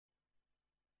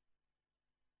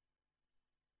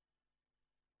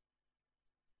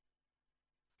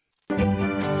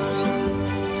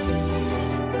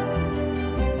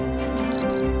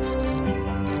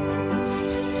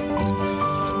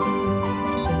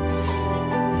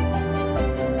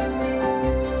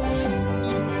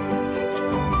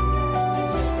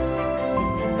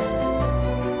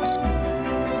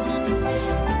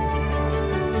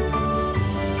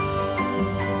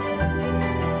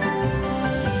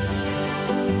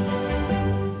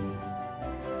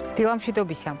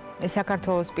დილამშვიდობისა. ეს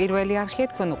საქართველოს პირველი არხია,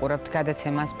 თქვენ უყურებთ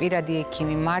გადაცემას პირადი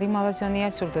ექიმი მარი მალაზონია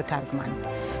სურდოთარგმანით.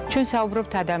 ჩვენ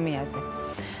საუბრობთ ადამიანზე.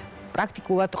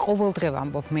 პრაქტიკულად ყოველდღე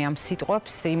ვამბობ მე ამ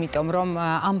სიტყვებს, იმიტომ რომ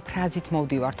ამ ფრაზით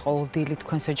მოვდივართ ყოველდღიურად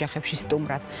თქვენს ოჯახებში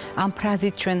სტუმრად. ამ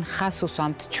ფრაზით ჩვენ ხას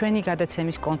უსვამთ ჩვენი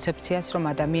გადაცემის კონცეფციას, რომ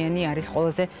ადამიანი არის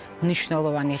ყველაზე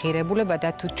მნიშვნელოვანი ღირებულება და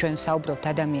თუ ჩვენ საუბრობთ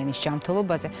ადამიანის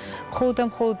ჯანმრთელობაზე,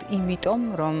 მხოლოდ იმიტომ,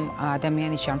 რომ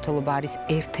ადამიანის ჯანმრთელობა არის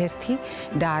ერთ-ერთი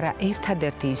და არა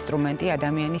ერთადერთი ინსტრუმენტი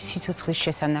ადამიანის სიცოცხლის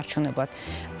შესანარჩუნებლად,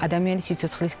 ადამიანის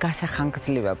სიცოცხლის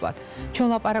გასახანგრძლივებლად. ჩვენ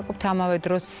ვლაპარაკობთ ამავე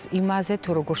დროს იმაზე, თუ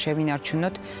როგორ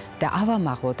შევინარჩუნოთ და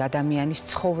ავამაღლოთ ადამიანის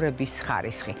ცხოვრების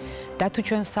ხარისხი. და თუ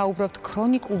ჩვენ საუბრობთ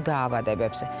ქრონიკულ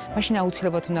დაავადებებზე, მაშინ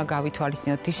აუცილებლად უნდა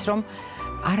გავითვალისწინოთ ის, რომ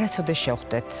არასოდეს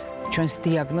შევხვდეთ ჩვენს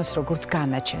დიაგნოზს როგორც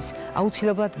განაჩენს.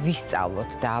 აუცილებლად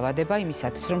ვისწავლოთ დაავადება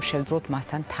იმისათვის, რომ შევძლოთ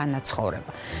მასთან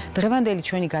თანაცხოვრება. დღევანდელი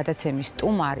ჩვენი გადაცემის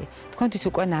სტუმარი, თქვენთვის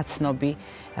უკვე ნაცნობი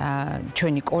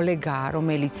ჩვენი კოლეგაა,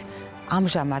 რომელიც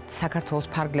ამჟამად საქართველოს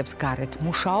ფარგლებს გარეთ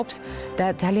მუშაობს და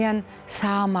ძალიან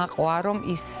საამაყოა, რომ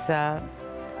ის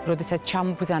როდესაც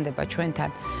ჩამობრძანდება ჩვენთან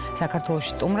საქართველოში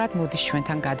სტუმრად, მოდის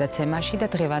ჩვენთან გადაცემაში და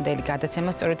დღევანდელი გადაცემა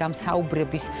სწორედ ამ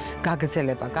საუბრების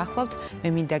გაგრძელება გახლავთ. მე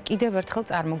მინდა კიდევ ერთხელ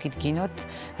წარმოგიდგინოთ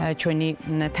ჩვენი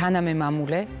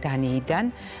თანამემამულე დანიიდან,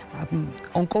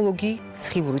 ონკოლოგი,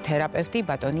 სხივური თერაპევტი,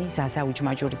 ბატონი ზაზა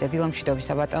უჯმაჯურიძე.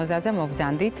 დილამშვიდობისა ბატონ ზაზა,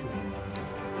 მოგზანდით.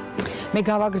 მე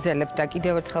გავაგრძელებთ და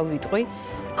კიდევ ერთხელ ვიტყვი,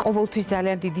 ყოველთვის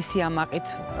ძალიან დიდი სიამაყით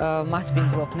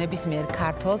მასპინძლობ ნებისმიერ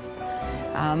ქართველს,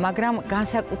 მაგრამ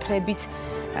განსაკუთრებით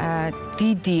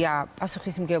დიდია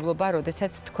პასუხისმგებლობა,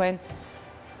 როდესაც თქვენ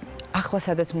ახლა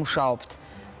სადაც მუშაობთ,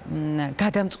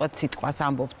 გადამწყვეტ სიტყვას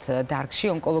ამბობთ დარგში,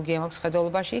 ონკოლოგია მაქვს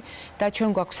ხედველობაში და ჩვენ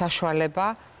გვაქვს საშუალება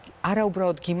არა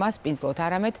უბრალოდ გიმასპინძლოთ,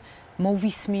 არამედ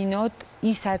მოვისმინოთ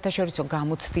ის საერთაშორისო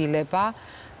გამოცდილება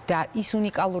და ის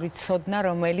უნიკალური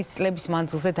ცოდნა, რომელიც წლების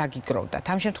მანძილზე დაგიგროვდათ.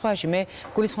 ამ შემთხვევაში მე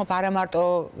გულისხმობ არა მარტო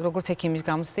როგორც ექიმის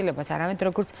გამოცდილებას, არამედ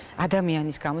როგორც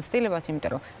ადამიანის გამოცდილებას,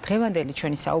 იმიტომ რომ დღევანდელი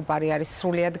ჩვენი საუბარი არის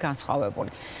სრულიად განსხვავებული.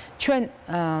 ჩვენ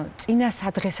წინა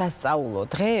სადღესასწაულო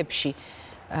დღეებში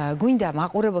გვინდა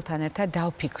მაყურებელთან ერთად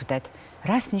დავფიქრდეთ,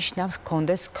 რას ნიშნავს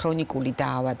გქონდეს ქრონიკული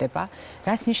დაავადება,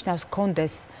 რას ნიშნავს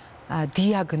გქონდეს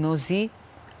დიაგნოზი,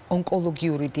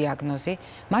 ონკოლოგიური დიაგნოზი,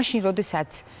 მაშინ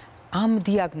როდესაც ამ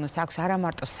დიაგნოზს აქვს არა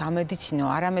მარტო სამედიცინო,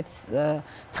 არამედ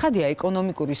ცხადია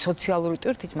ეკონომიკური, სოციალური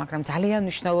ტვირთიც, მაგრამ ძალიან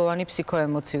მნიშვნელოვანი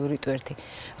ფსიქოემოციური ტვირთი,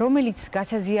 რომელიც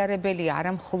გასაზიარებელია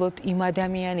არა მხოლოდ იმ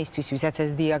ადამიანისთვის, ვისაც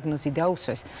ეს დიაგნოზი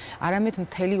დაუსვეს, არამედ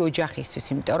მთელი ოჯახისთვის,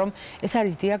 იმიტომ რომ ეს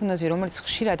არის დიაგნოზი, რომელიც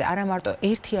ხშირად არა მარტო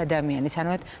ერთი ადამიანის,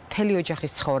 არამედ მთელი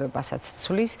ოჯახის ცხოვრებასაც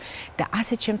ცვლის და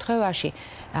ასეთ შემთხვევაში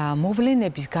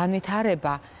მოვლენების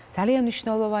განვითარება ძალიან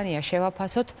მნიშვნელოვანია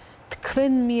შევაფასოთ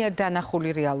თქვენ მიერ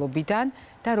დანახული რეალობიდან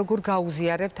და როგორ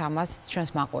გაუზიარებთ ამას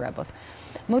ჩვენს მაყურებელს.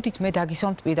 მოდით მე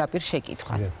დაგისვამთ პირდაპირ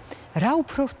შეკითხვას. რა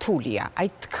უფრო რთულია, აი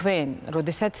თქვენ,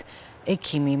 როდესაც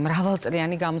ექიმი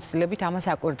მრავალწლიანი გამოცდილებით ამას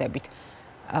აკვირდებით,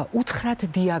 უთხრათ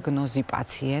დიაგნოზი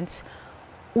პაციენტს,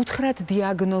 უთხრათ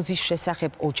დიაგნოზის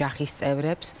შესახებ ოჯახის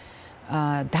წევრებს,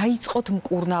 დაიწყოთ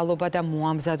მკურნალობა და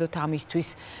მოამზადოთ ამისთვის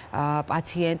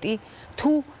პაციენტი,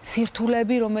 თუ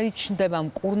სირთულეები, რომელიც ჩნდება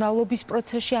მკურნალობის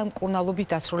პროცესში, ამ მკურნალობის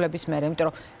დასრულების მერე, იმიტომ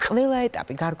რომ ყველა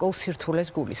ეტაპი გარკვეულ სირთულეს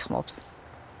გულისხმობს.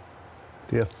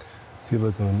 დიახ,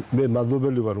 მე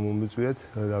მადლობელი ვარ მომიწვიეთ,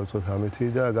 დავიწყოთ ამეთი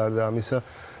და გარდა ამისა,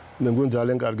 მე მგონი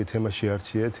ძალიან კარგი თემა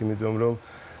შეარჩიეთ, იმიტომ რომ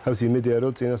თავის იმედია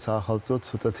რომ წინა საახალწლოდ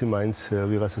ცოტათი მაინც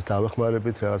ვიღაცას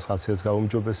დავეხმარებით, რაღაც ხასიათს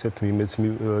გაუმჯობესებთ, იმედს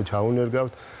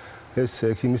ჩაუნერგავთ. ეს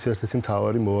ექიმის ერთ-ერთი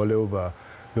მთავარი მოვალეობაა.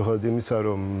 მიუხედავად იმისა,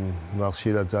 რომ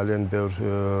ხშირად ძალიან ბევრ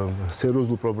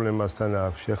სერიოზულ პრობლემასთან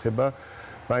აქვს შეხება,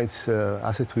 მაინც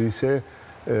ასე თუ ისე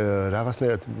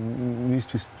რაღაცნაირად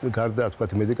მისთვის გარდა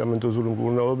თქვათ მედიკამენტოზური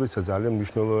მკურნალობისა ძალიან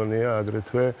მნიშვნელოვანია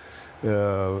აგრეთვე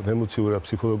ემოციურად,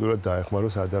 ფსიქოლოგიურად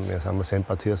დაეხმაროს ადამიანს, ამას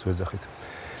ემპათიას ვეძახით.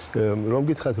 რომ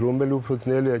გითხრათ, რომელი უფრო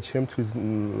ძნელია ჩემთვის,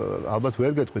 ალბათ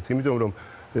ვერ გეტყვით, იმიტომ რომ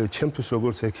ჩემთვის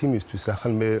როგორც ექიმისთვის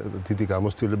რახან მე დიდი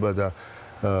გამოცდილება და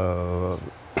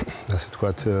ასე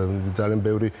თქვათ ძალიან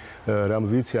ბევრი რამ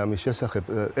ვიცი ამის შესახებ,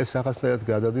 ეს რაღაცნაირად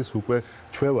გადადის უკვე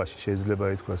ჩვევაში, შეიძლება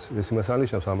ითქვას. ეს იმას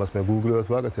ანიშნავს, ამას მე გუგლივად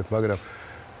ვაკეთებ, მაგრამ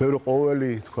მე რო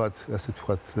ყოველი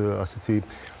ასეთი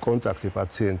კონტაქტი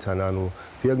პაციენტთან, ანუ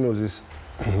დიაგნოზის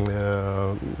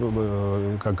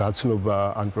გაცნობა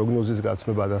ან პროგნოზის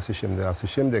გაცნობა და ასე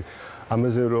შემდეგ,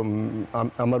 ამაზე რომ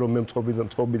მე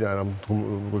მწყობიდან ამ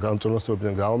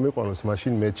განწონასწორებიდან გავამიყვანოს,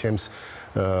 მაშინ მე ჩემს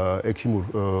ექიმურ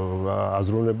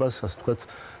აზროვნებას, ასე ვთქვათ,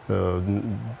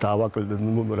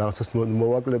 რაღაცას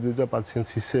მოვაკლებდი და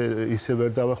პაციენტს ისე ვერ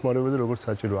დავახმარებოდი, როგორც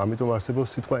საჭირო. ამიტომ არსებობს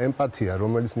სიტყვა ემპათია,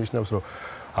 რომელიც ნიშნავს, რომ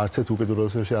არც ერთ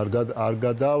უკიდურესობაში არ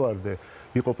გადავარდე,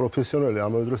 იყო პროფესიონალი,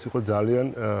 ამავე დროს იყო ძალიან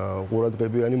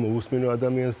ყურადღებიანი, მოусმინო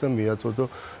ადამიანს და მიაწოდო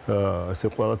ესე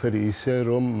ყველაფერი ისე,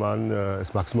 რომ მან ეს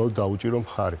მაქსიმალურად დაუჭირო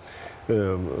მხარი.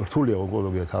 რთულია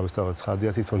ონკოლოგია თავისთავად ცხადია,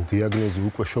 თვითონ დიაგნოზი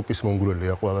უკვე შოკის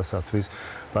მომგვრელია ყველასათვის,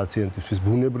 პაციენტისთვის.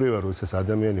 ბუნებრივია, რომ ეს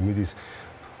ადამიანი მიდის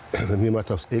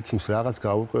მიმართავს ექიმს რაღაც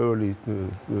გაურკვეველი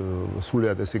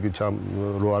სულიად ესე იგი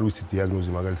რო არ ვიცი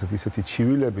დიაგნოზი მაგალითად ისეთი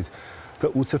ჩივილებით და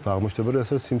უცებ აღმოჩნდება, რომ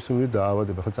ასე სიმსივნე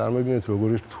დაავადება. ხა წარმოიდგინეთ,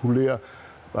 როგორი რთულია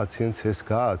პაციენტს ეს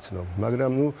გააცნო,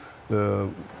 მაგრამ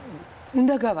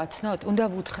უნდა გავაცნოთ, უნდა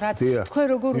ვუთხრათ, თქვენ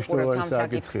როგორ უყურებთ ამ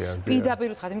საკითხს?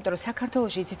 პირდაპირ ვთხრათ, იმიტომ რომ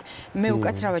საქართველოში იცით, მე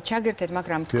უკაცრავად ჩაგერთეთ,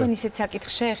 მაგრამ თქვენ ისეთ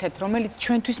საკითხს შეეხეთ, რომელიც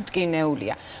ჩვენთვის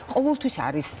მტკივნეულია. ყოველთვის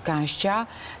არის განსჯა,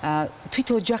 თვით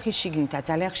ოჯახის შიგნითაც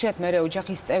ძალიან ხშირად მე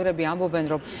ოჯახის წევრები ამბობენ,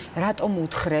 რომ რატომ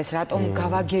უთხრეს, რატომ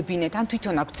გავაგებინეთ, ან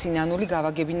თვითონ აქვს ცინანული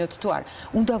გავაგებინოთ თუ არა.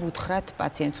 უნდა ვუთხრათ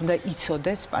პაციენტს, უნდა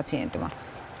იცოდეს პაციენტმა.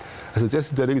 ასე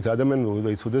წესი დერეგით ადამიანი უნდა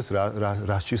იცოდეს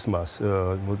რა სჭირს მას.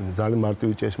 ძალიან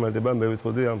მარტივი ჭეშმარიტება მე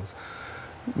ვიტყოდი ამას.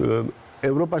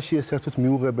 ევროპაში ეს საერთოდ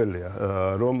მიუღებელია,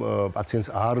 რომ პაციენტს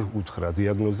არ უთხრა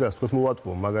დიაგნოზზე, ასე ვთქვათ,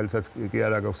 მოვატყუო. მაგალითად, კი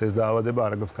არა გაქვს ეს დაავადება,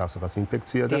 არა გაქვს რაღაც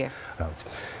ინფექცია და რა ვიცი.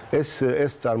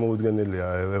 ეს წარმოუდგენელია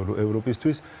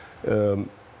ევროპისთვის.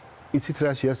 იცით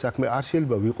რაშია საქმე, არ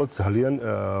შეიძლება ვიყოთ ძალიან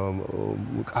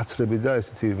კაცრები და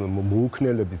ესეთი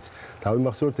მოუქნელებიც.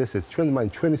 დავიმახსოვროთ ესეც,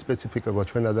 ჩვენი სპეციფიკა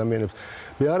გვაქვს ჩვენ ადამიანებს.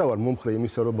 მე არა ვარ მომხრე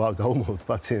იმისა, რომ დავუმოვლოთ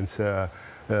პაციენტს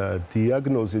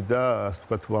დიაგნოზი და ასე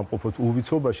ვთქვათ, ვამყოფოთ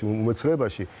უვიცობაში,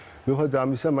 უმეცხრებაში. მიუხედავად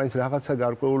ამისა, მაინც რაღაცა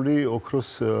გარკვეული ოქროს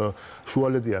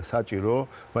შუალედია საჭირო,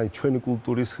 მაინც ჩვენი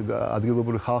კულტურის,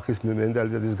 ადგილობრივი ხალხის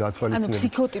მენტალიტეტის გათვალისწინებით. ანუ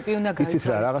ფსიქოტიპი უნდა გაიცნოს. იცით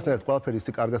რა, რაღაცნაირად ყველაფერი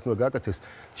ისე კარგად უნდა გაკეთდეს.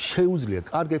 შეუძლია,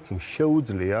 კარგ ექიმს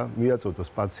შეუძლია მიაწოდოს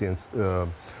პაციენტს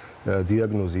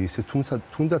დიაგნოზი ისე,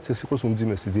 თუნდაც ეს იყოს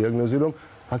უმძიმესი დიაგნოზი, რომ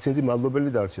პაციენტი მადლობელი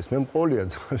დარჩეს. მე მყოლია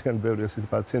ძალიან ბევრი ესეთი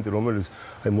პაციენტი, რომელიც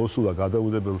მოსულა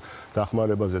გადაუდებელ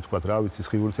დახმარებაზე, თქვათ, რა ვიცი,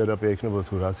 სხივური თერაპია იქნებოდა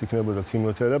თუ რაც იქნებოდა,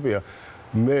 ქიმიოთერაპია.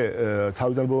 მე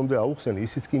თავიდან ბოლომდე აუხსენი,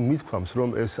 ისიც კი მithქვამს, რომ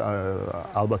ეს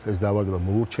ალბათ ეს დაავადება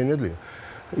მოურჩენელია.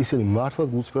 ისინი მართლაც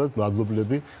გულწრფელად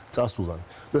მადლობლები წასულან.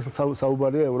 ეს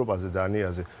საუბარია ევროპაზე,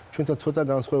 დანიაზე. ჩვენთან ცოტა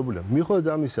განსხვავებულია. მიუხედავად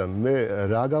ამისა, მე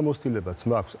რა გამოცდილებაც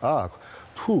მაქვს აქ,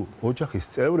 თუ ოჯახის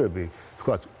წევრები,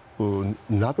 თქვათ,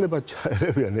 ნაკლებად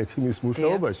ჩაერევიან ექიმის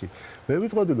მუშაობაში, მე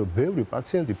ვიტყოდი, რომ ბევრი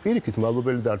პაციენტი პირიქით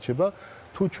მადლობელი დარჩება,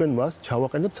 თუ ჩვენ მას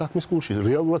ჩავაყენებთ საქმის კურსში,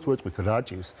 რეალურად ვეტყვით რა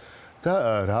ჭირს.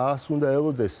 და რას უნდა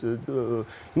ელოდეს,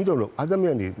 იმიტომ რომ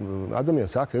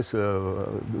ადამიანს აქვს ეს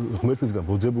ღმერთისგან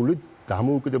ბოძებული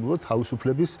დამოუკიდებლად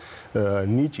თავისუფლების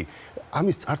ნიჭი.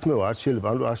 ამის წართმევა არ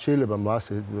შეიძლება მას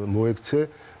მოექცე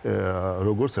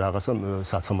როგორც რაღაცა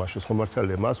სათამაშოს, ხო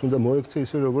მართალია, მას უნდა მოექცე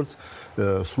ისე როგორც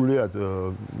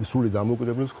სრული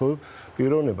დამოუკიდებლობის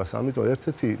პიროვნებას. ამიტომ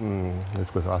ერთ-ერთი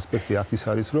ასპექტი აქ ის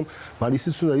არის, რომ მან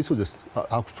ისიც უნდა იცოდეს,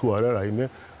 აქვს თუ არა რაიმე,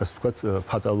 ასე ვთქვათ,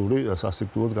 ფატალური,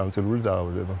 სასიკვდილოდ გამწირული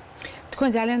დაავადება. თქვენ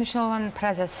ძალიან მნიშვნელოვან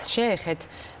ფრაზას შეეხეთ,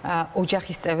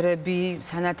 ოჯახის წევრები,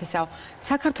 სანათესავ,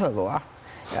 საქართველოა.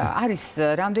 არის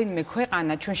რამდენიმე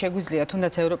ქვეყანა, ჩვენ შეგვიძლია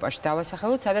თუნდაც ევროპაში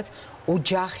დავასახელოთ, სადაც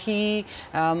ოჯახი,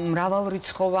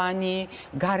 მრავალრიცხოვანი,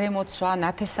 გარემოცვა,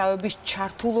 ნათესავების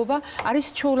ჩართულობა არის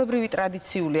ჩვეულებრივი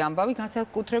ტრადიციული ამბავი,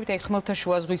 განსაკუთრებით აი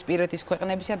ხმელთაშუაზღვისპირეთის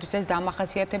ქვეყნებისათვის ეს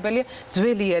დამახასიათებელია,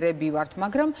 ძველიერები ვართ,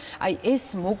 მაგრამ აი ეს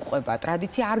მოყვება,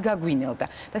 ტრადიცია არ გაგვინელდა.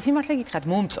 და სიმართლე გითხრათ,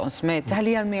 მომწონს მე,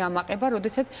 ძალიან მეამაყება,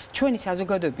 როდესაც ჩვენი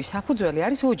საზოგადოების საფუძველი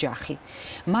არის ოჯახი.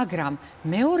 მაგრამ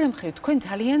მეორე მხრივ თქვენ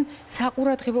ძალიან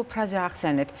საყურადღებო ფრაზა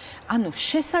ახსენეთ. ანუ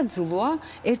შესაძლოა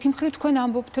ერთი მხრივ თქვენ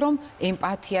ამბობთ, რომ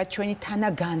ემპათია, ჩვენი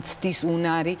თანაგანცდის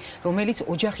უნარი, რომელიც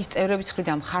ოჯახის წევრების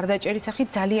მხრიდან მხარდაჭერის სახით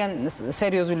ძალიან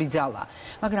სერიოზული ძალაა.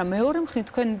 მაგრამ მეორე მხრივ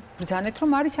თქვენ ბრძანეთ,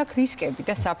 რომ არის აქ რისკები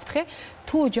და საფრთხე,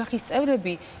 თუ ოჯახის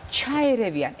წევრები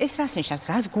ჩაერევიან. ეს რას ნიშნავს?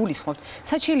 რას გულისხმობთ?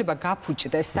 შეიძლება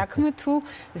გაფუჭდეს საქმე, თუ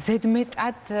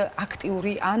ზედმეტად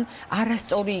აქტიური ან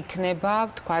არასწორი იქნება,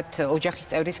 თქვათ, ოჯახის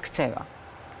წევრის ქცევა.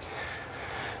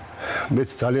 მეც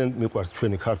ძალიან მიყვარს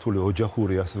ჩვენი ქართული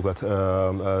ოჯახური, ასე ვთქვათ,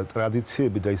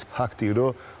 ტრადიციები და ის ფაქტი,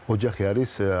 რომ ოჯახი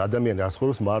არის ადამიანი არ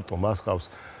ცხოვრობს მარტო, მას ყავს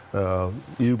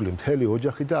ირგვლივ მთელი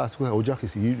ოჯახი და ასე ვთქვათ,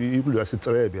 ოჯახის ირგვლივ ასე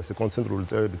წრეები, ასე კონცენტრული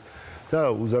წრეები და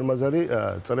უზარმაზარი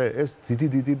წრე ეს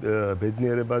დიდი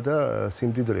ბედნიერება და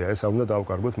სიმდიდრეა. ეს არ უნდა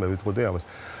დავკარგოთ, მე ვიტყოდი ამას.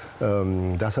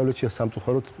 დასავლეთში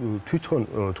სამწუხაროდ თვითონ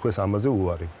თქვენს ამაზე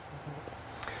უარი.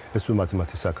 ეს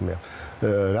მათი საქმეა.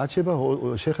 რაც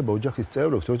შეეხება ოჯახის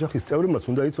წევრებს, ოჯახის წევრებმაც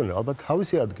უნდა იცოდნენ ალბათ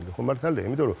თავისი ადგილი, ხო მართალია,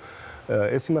 იმიტომ რომ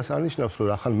ეს იმას არნიშნავს, რომ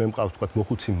ახლა მე მყავს თქვა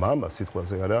მოხუცი მამა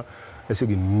სიტყვაზე, არა? ესე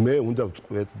იგი მე უნდა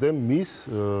ვწყვეტდე მის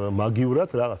მაგივრად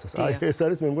რაღაცას. აი ეს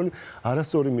არის მე მგონი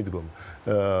არასწორი მიდგომა.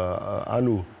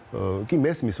 ანუ კი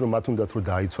მესმის რომ მათ უნდათ რომ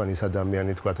დაიცვან ის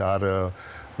ადამიანი თქვა არ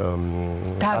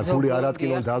გული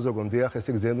არატკინონ დაზოგონ დიახ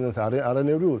ესე გზენდათ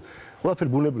არანევრული ყველაფერი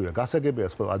ბუნებრივია გასაგებია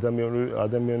სხვა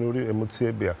ადამიანური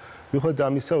ემოციებია მიუხედავად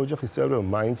ამისა ოჯახის წევრებმა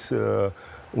მაინც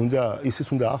ისიც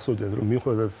უნდა ახსოვდნენ რომ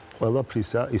მიუხედავად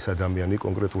ყველაფრისა ის ადამიანი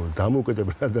კონკრეტულად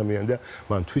დამოუკიდებელ ადამიანი და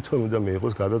მან თვითონ უნდა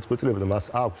მიიღოს გადაწყვეტილება და მას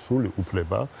აქვს სრული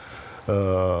უფლება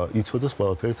იცოდოს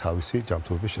ყველაფერი თავისი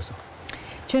ჯანმრთელობის შესახებ.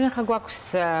 ჩვენ ახლა გვაქვს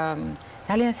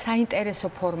ძალიან საინტერესო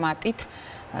ფორმატით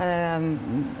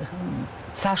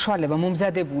საშუალება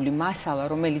მომზადებული მასალა,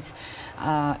 რომელიც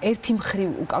ერთი მხრივ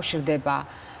უკავშირდება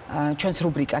ჩვენს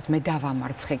რუბრიკას მე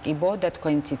დავამარცხე კიბო და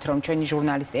თქვენ იცით რომ ჩვენი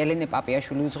ჟურნალისტი ელენე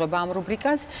პაპიაშვილი უძღვება ამ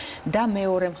რუბრიკას და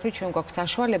მეორე მხრივ ჩვენ გვაქვს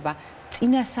საშუალება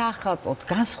წინა საახალწლოდ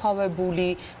განსხვავებული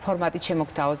ფორმატით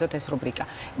შემოგთავაზოთ ეს რუბრიკა.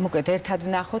 მოკლედ ერთად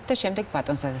ვნახოთ და შემდეგ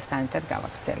ბატონ ზაზასთან ერთად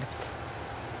გავაგრძელებთ.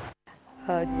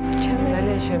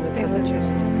 ძალიან შემეცადა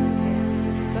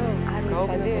და არ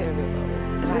ვიცოდი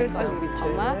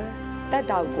ვიყოლიჩომა და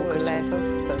დავგუგლე.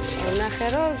 ვნახე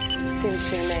რომ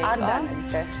სიმშილე არ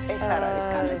დანებდე. ეს არ არის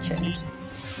განაჩენი.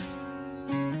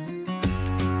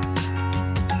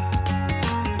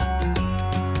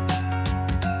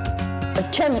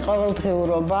 ჩემი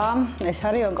ყოველდღიურობა ეს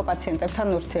არის ონკოპაციენტებთან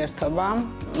ურთიერთობა.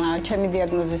 ჩემი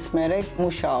დიაგნოზის მერე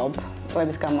მუშაობ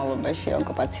წლების განმავლობაში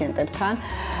ონკოპაციენტებთან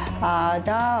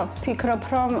და ვფიქრობ,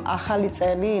 რომ ახალი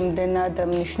წელი იმდენად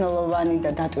მნიშვნელოვანი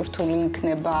და დატვირთული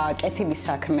იქნება კეთილის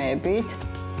საქმეებით.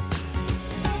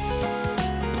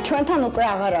 ჩვენთან უკვე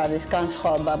აღარ არის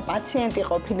განსხვავება პაციენტი,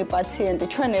 ყოფილი პაციენტი,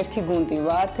 ჩვენ ერთი გუნდი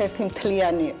ვართ, ერთი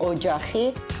მთლიანი ოჯახი.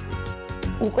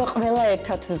 უკვე ყველა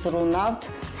ერთად ვზრუნავთ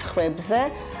სხვებზე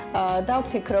და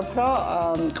ვფიქრობ,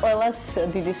 რომ ყველას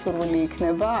დიდი სურვილი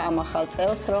იქნება ამ ახალ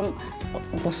წელს, რომ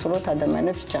ვუსურვოთ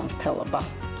ადამიანებს ჯანმრთელობა.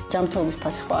 ჯანმრთელობის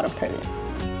ფასი არაფერია.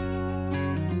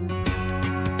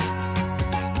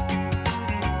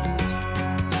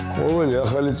 ყოველი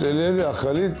ახალი წელი არის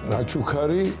ახალი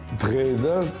ნაჩუქარი დღე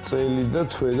და წელი და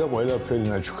თვე და ყველაფერი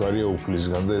ნაჩუქარია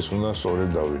უფლისგან და ეს უნდა სწორედ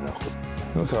დავინახოთ.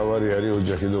 ნუ თავარი არის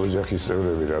ოჯახი და ოჯახის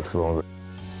წევრები, რა თქმა უნდა.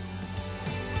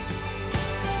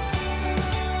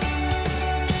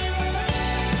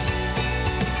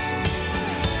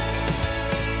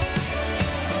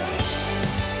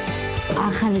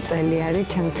 ახალი წელი არის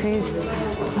ჩემთვის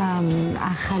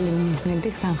ახალი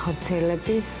მიზნების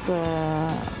განხორციელების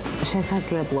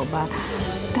შესაძლებლობა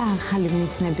და ახალი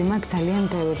მიზნები მაქვს ძალიან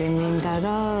ბევრი მინდა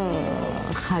რომ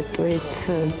ხატვით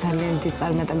ძალიან დიდ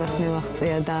წარმატებას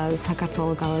მივაღწია და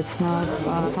საქართველოს გავაცნო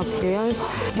მსოფლიოს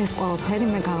ეს ყველაფერი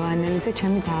მე გავაანალიზე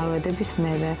ჩემი დაავადების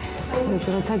მერე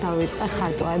როცა დავიწყე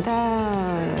ხატვა და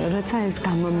როცა ეს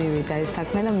გამომივიდა ეს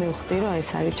საქმე და მივხვდი რომ ეს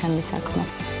არის ჩემი საქმე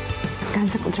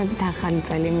განსაკუთრებით ახალი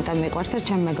წელი, იმიტომ მიყვარს რომ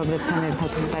ჩემ მეგობრებთან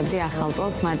ერთად ვხდები ახალ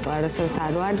წელს მარტო არასდროს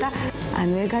არ ვარ და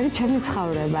ანუ ეგ არის ჩემი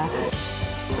ცხოვრება.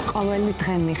 ყოველი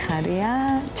დღე მიხარია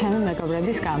ჩემი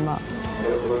მეგობრების გამო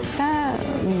და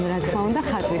რა თქმა უნდა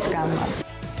ხატვის გამო.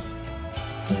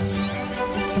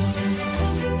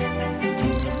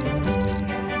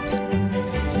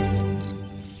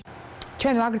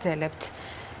 ჩვენ ვაგრძელებთ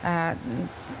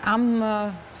ამ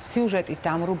სიუჟეტით და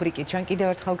ამ რუბრიკით ჩვენ კიდევ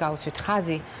ერთხელ გავუსვით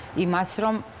ხაზი იმას,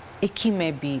 რომ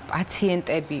ექიმები,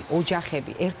 პაციენტები,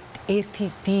 ოჯახები ერთი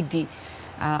დიდი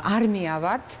არმია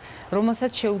ვართ,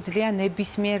 რომელსაც შეუძლია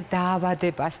ნებისმიერ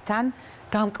დაავადებასთან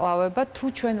გამკლავება, თუ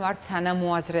ჩვენ ვართ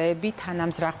თანამოაზრეები,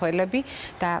 თანამზრახველები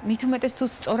და მით უმეტეს თუ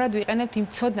სწორად ვიყენებთ იმ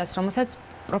ცოდნას, რომელსაც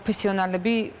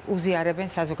პროფესიონალები უზიარებენ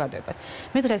საზოგადოებას.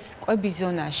 მე დღეს კვების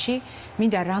ზონაში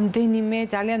მინდა რამდენიმე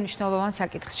ძალიან მნიშვნელოვან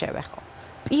საკითხს შევეხო.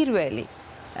 პირველი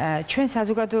ჩვენ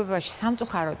საზოგადოებაში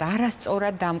სამწუხაროდ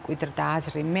არასწორად დამკვიდრდა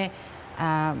აზრი მე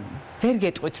ვერ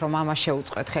გეტყვით რომ ამას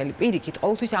შეუწყეთ ხელი პირიქით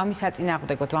ყოველთვის ამის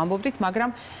საწინააღმდეგოდ ვამბობდით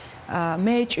მაგრამ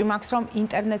მე ეჭვი მაქვს რომ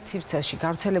ინტერნეტ სივრცეში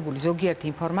გავრცელებული ზოგიერთი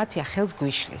ინფორმაცია ხელს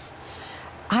გვიშლის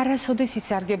არასოდეს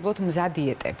ისარგებლოთ მზა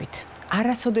დიეტებით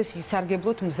არასოდეს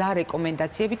ისარგებლოთ მზა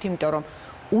რეკომენდაციებით იმიტომ რომ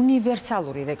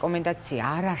უნივერსალური რეკომენდაცია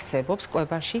არ არსებობს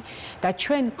კვებაში და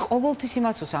ჩვენ ყოველთვის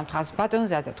იმას ვუსვამთ ხალხს, ბატონო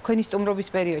ზაზა, თქვენი სტუმრობის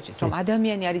პერიოდში, რომ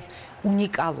ადამიანი არის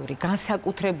უნიკალური,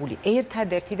 განსაკუთრებული,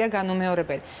 ერთადერთი და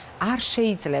განუმეორებელი. არ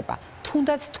შეიძლება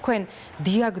თუნდაც თქვენ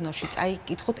დიაგნოზში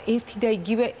წაიკითხოთ ერთი და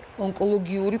იგივე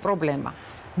ონკოლოგიური პრობლემა.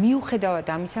 მიუხედავად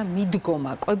ამისა,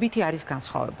 მიდგომა კვებითი არის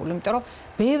განსხვავებული, იმიტომ რომ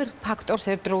ბევრ ფაქტორს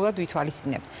ერთდროულად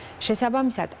ვითვალისწინებთ.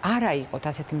 შესაბამისად, არა იყოთ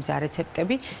ასეთი მზა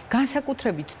რეცეპტები,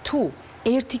 განსაკუთრებით თუ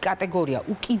ერთი კატეგორია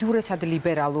უკიდურესად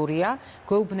ლიბერალურია,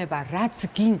 გვეუბნება რაც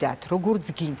გინდათ, როგორც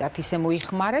გინდათ, ისე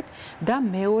მოიხმარეთ და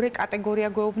მეორე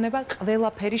კატეგორია გვეუბნება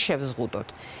ყველაფერი შევზღუდოთ.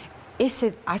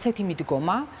 ასეთი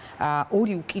მიდგომა,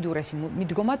 ორი უკიდურესი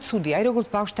მიდგომა ცუდია, აი როგორც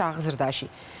ბავშვთა აღზრდაში.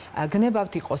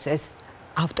 გნებავთ იყოს ეს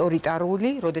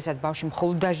ავტორიტარული, როდესაც ბავშვი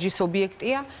მხოლოდ დასჯის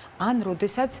ობიექტია, ან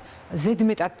როდესაც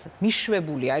ზედმეტად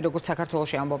მიშვებულია, აი როგორც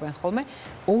საქართველოში ამბობენ ხოლმე,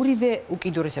 ორივე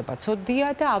უკიდურესობა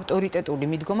ცუდია და ავტორიტეტული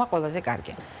მიდგომა ყველაზე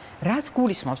კარგია. რას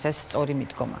გულისხმობს ეს სწორი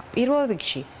მიდგომა? პირველ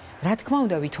რიგში, რა თქმა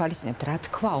უნდა, ვითვალისწინებთ, რა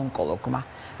თქვა ონკოლოგმა,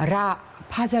 რა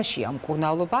ფაზაშია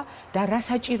მკურნალობა და რა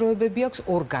საჭიროებები აქვს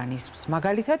ორგანიზმს.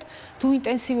 მაგალითად, თუ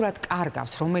ინტენსიურად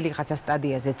კარგავს რომელიღაცა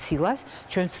სტადიაზე ცილას,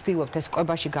 ჩვენ ვცდილობთ ეს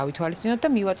კვებაში გავითვალისწინოთ და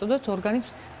მივაწოდოთ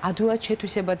ორგანიზმს ადვილად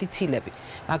შეთვისებადი ცილები.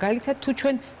 მაგალითად, თუ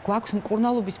ჩვენ გვაქვს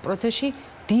მკურნალობის პროცესში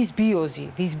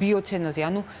დისბიოცენოზი,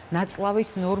 ანუ ნაწლავის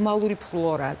ნორმალური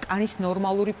ფლორა, კანის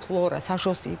ნორმალური ფლორა,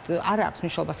 საშოსი არ აქვს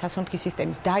მნიშვნელობა სასუნთქის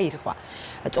სისტემის დაირღვა,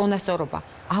 წონასწორობა.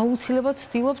 აუცილებლად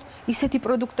ვცდილობთ ისეთი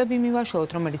პროდუქტები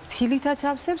მივაშველოთ, რომელიც ცილითაც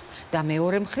ავსებს და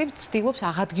მეორე მხრივ ვცდილობთ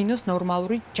აღადგინოს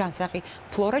ნორმალური ჯანსაღი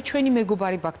ფლორა ჩვენი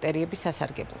მეგობარი ბაქტერიების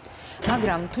სასარგებლოდ.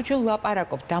 მაგრამ თუ ჩვენ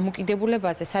ვლაპარაკობთ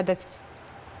დამოკიდებულებაზე, სადაც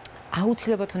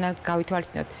აუცილებლად უნდა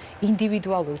გავითვალისწინოთ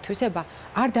ინდივიდუალური თვისება,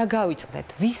 არ დაგავიწყდეთ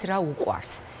ვის რა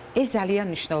უყვარს. ეს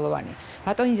ძალიან მნიშვნელოვანია.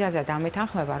 ბატონი ზაზა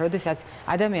დამეთანხმება, როდესაც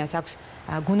ადამიანს აქვს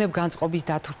გუნებ განწყობის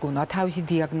დათრგუნა თავისი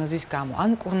დიაგნოზის გამო, ან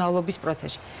მკურნალობის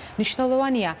პროცესში.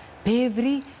 მნიშვნელოვანია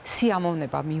ბევრი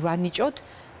სიამოვნება მივანიჭოთ,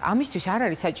 ამისთვის არ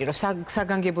არის საჭირო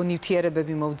საგანგებო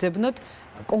ნივთიერებები მოვძებნოთ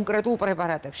კონკრეტულ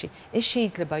პრეპარატებში. ეს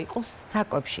შეიძლება იყოს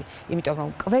საკვებში, იმიტომ რომ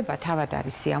კვება თავად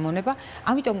არის სიამოვნება,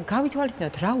 ამიტომ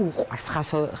გავითვალისწინოთ რა უყვარს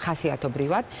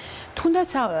ხასიათობრივად, თუნდაც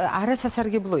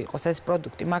არასასარგებლო იყოს ეს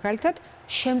პროდუქტი, მაგალითად,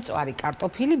 შემწვარი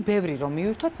კარტოფილი, ბევრი რომ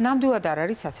მივირთვათ, ნამდვილად არ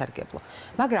არის სასარგებლო.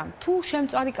 მაგრამ თუ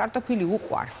შემწვარი კარტოფილი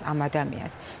უყვარს ამ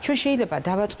ადამიანს, ჩვენ შეიძლება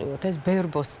დავაწყვილოთ ეს ბევრ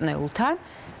ბოსტნეულთან,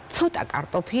 ცოტა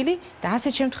კარტოფილი და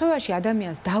ასეთ შემთხვევაში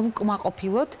ადამიანს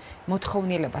დავუკმაყოფილოთ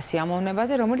მოთხოვნილება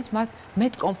სიამოვნებაზე, რომელიც მას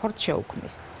მეტ კომფორტს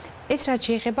შეუქმნის. ეს რაც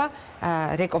შეეხება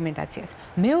რეკომენდაციას.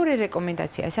 მეორე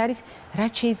რეკომენდაცია ეს არის,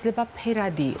 რაც შეიძლება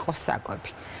ფერადი იყოს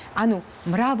საკვები. ანუ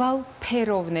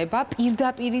მრავალფეროვნება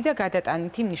პირდაპირი და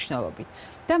გადატანითი მნიშვნელობით.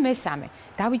 და მესამე,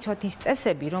 დავიცვათ ის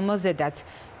წესები, რომელზედაც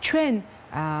ჩვენ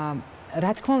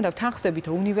რა თქმა უნდა ვთანხმდებით,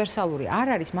 რომ უნივერსალური არ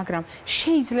არის, მაგრამ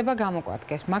შეიძლება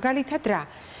გამოგვადგეს. მაგალითად რა?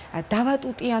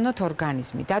 დავატუტიანოთ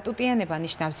ორგანიზმი. დატუტიანება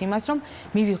ნიშნავს იმას, რომ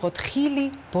მივიღოთ ხილი,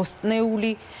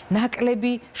 ბოსტნეული,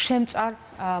 ნაკლები, შემწარ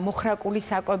მოხრაკული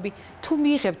საკვები. თუ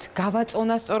მიიღებთ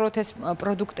გავაწონასწოროთ ეს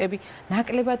პროდუქტები,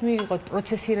 ნაკლებად მივიღოთ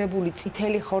პროცესირებული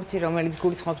წითელი ხორცი, რომელიც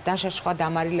გულისხმობს დაშაშხვა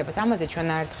დამარილებას. ამაზე ჩვენ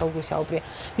არერთხელ გვისაუბრია.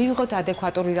 მივიღოთ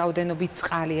ადეკვატური რაოდენობით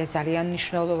წყალი, ეს ძალიან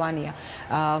მნიშვნელოვანია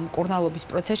მკურნალობის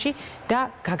პროცესში და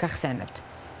გაგახსენებთ.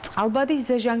 წყალბადის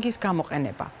ზეჟანგის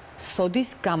გამოყენება, სოდის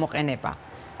გამოყენება,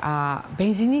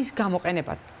 ბენზინის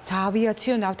გამოყენება,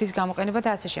 საავიაციო ნავთის გამოყენება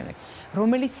და ასე შემდეგ,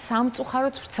 რომელიც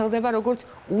სამწუხაროდ ვრცელდება როგორც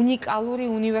უნიკალური,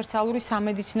 უნივერსალური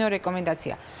სამედიცინო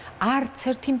რეკომენდაცია. არც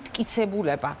ერთი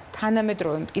მტკიცებულება,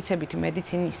 თანამედროვე მტკიცებითი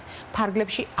მედიცინის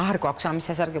ფარგლებში არ გვაქვს ამის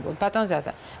სასარგებლოდ. ბატონ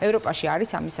ზაზა, ევროპაში არის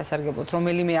ამის სასარგებლოდ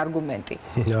რომელიმე არგუმენტი?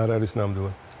 არ არის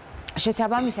ნამდვილად.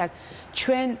 შესაბამისად,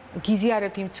 ჩვენ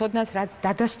გიზიარებთ იმ ცოდნას, რაც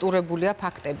დადასტურებულია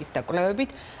ფაქტებით და კვლევებით,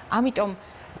 ამიტომ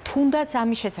თუნდაც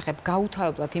ამის შესახებ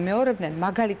გაუთავებლად იმეორებდნენ,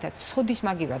 მაგალითად, სოდის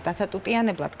მაგივრად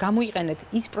დასატუტიანებლად გამოიყენეთ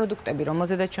ის პროდუქტები,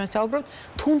 რომელზედაც ჩვენ საუბრობთ,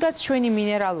 თუნდაც ჩვენი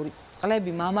მინერალური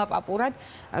წყლები მამაპაპურად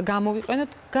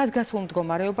გამოვიყენოთ გაზგასულ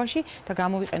მდგომარეობაში და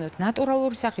გამოვიყენოთ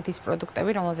ნატურალური სახით ის პროდუქტები,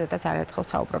 რომელზედაც არერთხელ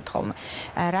საუბრობთ ხოლმე.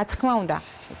 რა თქმა უნდა,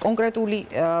 კონკრეტული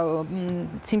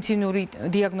სიმცინური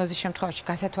დიაგნოზის შემთხვევაში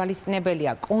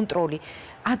გასათვალისწინებელია კონტროლი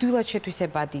ადვილად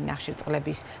შეთვისებადი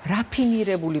ნახშირწყლების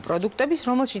რაფინირებული პროდუქტების,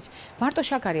 რომელშიც მარტო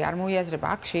შაქარი არ მოიაზრება,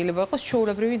 აქ შეიძლება იყოს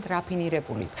ჩვეულებრივი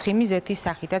რაფინირებული, ცხიმი ზეთის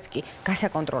სახითაც კი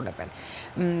გასაკონტროლებელი.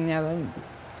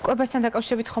 კვებასთან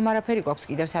დაკავშირებით ხომ არაფერი გვაქვს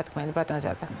კიდევ სათქმელი, ბატონ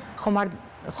ზაზა.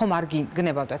 ხომ არ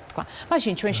გნებავდათ თქვა.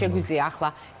 მაშინ ჩვენ შეგვიძლია ახლა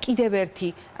კიდევ ერთი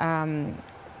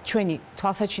ჩვენი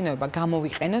თვალსაჩინოება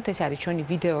გამოვიყენოთ, ეს არის ჩვენი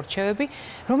ვიდეო რჩევები,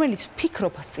 რომელიც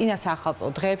ვფიქრობ წინა საახალწლო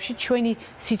დღეებში ჩვენი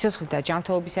სიცოცხლე და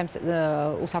ჯანმრთელობის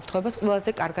უსაფრთხოებას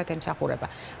ყველაზე კარგად ემსახურება.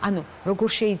 ანუ როგორ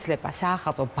შეიძლება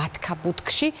საახალწლო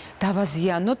ბათქაბუთქში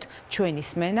დავაზიანოთ ჩვენი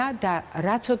სმენა და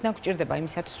რაც ოდნავ გვჭირდება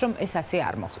იმისათვის, რომ ეს ასე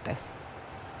არ მოხდეს.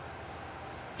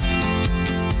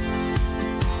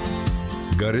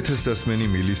 გარეთა სასმენი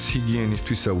მილის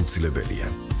ჰიგიენისთვის აუცილებელია.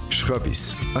 შხაპის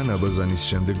ან აბაზანის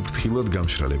შემდეგ ფრთხილად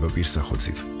გამშრალება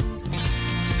პირსახოცით.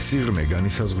 სიღრმე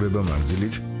განისაზღვრება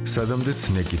მანძილით, სადამდეც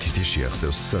ნეკითითი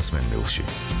შეაღწევს სასმენელში.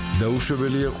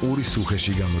 დაუშვებელია ყურის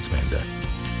უხეში გამოწმენდა.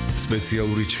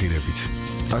 სპეციალური ჩხირებით,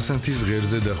 ასანთის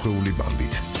ღერძზე დახვეული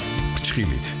ბამბით,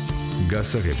 ფრჩხილით,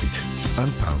 გასაღებით ან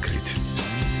ფანქრით.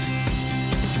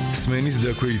 სმენის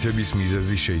დაქვეითების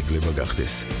მიზეზი შეიძლება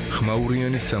გახდეს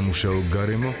ხმაურიანი სამუშაო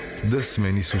გარემო და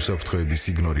სმენის უსაფრთხოების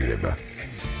იგნორირება.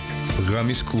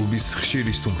 ღამის კლუბის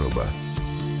ხშირი სტუმრობა,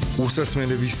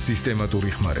 უსასმენების სისტემატური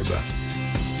ხმარება,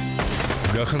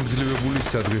 გახანგრძლივებული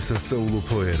სადღესასწაულო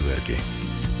ფოიერვერკი,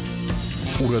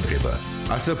 ყურადღება,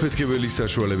 ასაფეთქებელი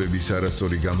საშუალებების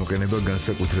არასწორი გამოყენება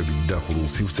განსაკუთრებით დახურულ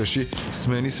სივრცეში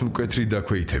სმენის მკვეთრი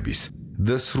დაქვეითების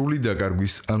და სრული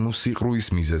დაკარგვის ანუ სიყრუის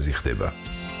მიზეზი ხდება.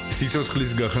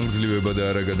 სიცოცხლის გახანგრძლივება და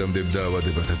არაგადამდებ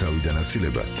დაავადებათა თავიდან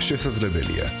აცილება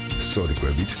შესაძლებელია სწორი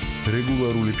კვებით,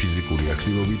 რეგულარული ფიზიკური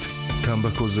აქტივობით,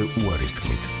 თამბაქოზე უარის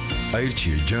თქმით.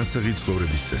 აირჩიე ჯანსაღი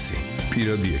ცხოვრების წესი,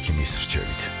 პირადი ექიმის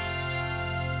რჩევით.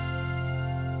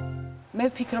 მე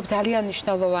ვფიქრობ ძალიან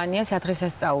მნიშვნელოვანია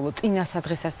წინა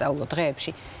სადღესასწაულო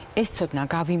დღეებში ეს ცოდნა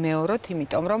გავიმეოროთ,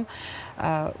 იმიტომ რომ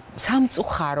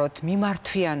სამწუხაროდ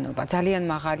მიმართვიანობა ძალიან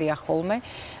მაღალია ხოლმე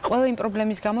ყველა იმ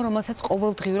პრობლემის გამო, რომელსაც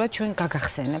ყოველდღიურად ჩვენ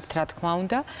გაგახსენებთ, რა თქმა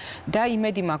უნდა, და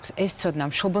იმედი მაქვს ეს ცოდნა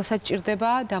მშობელსაც ჭირდება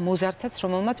და მოზარდსაც,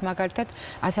 რომელმაც მაგალითად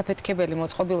ასაფეთქებელი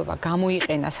მოწყობილობა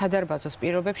გამოიყენა სადარბაზოს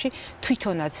პირობებში,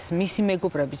 თვითონაც მისი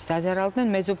მეგობრებიც დაზარალდნენ,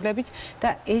 მეზობლებიც და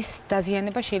ეს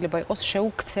დაზიანება შეიძლება იყოს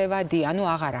შეუქცევადი, ანუ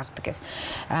აღარ აღდგეს.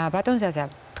 ბატონ ზაზა,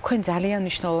 თქვენ ძალიან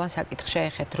მნიშვნელოვან საკითხს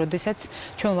შეეხეთ, როდესაც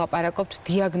ჩვენ ვლაპარაკობთ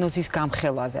დიაგნოზის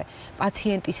გამხელვაზე,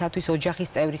 პაციენტისათვის, ოჯახის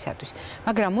წევრისათვის.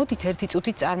 მაგრამ მოდით ერთი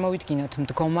წუთით წარმოვიდგინოთ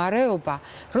მდგომარეობა,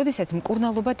 როდესაც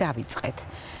მკურნალობა დავიწყეთ.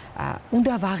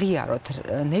 უნდა ვაღიაროთ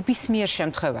ნებისმიერ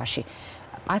შემთხვევაში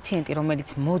პაციენტი, რომელიც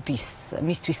მოდის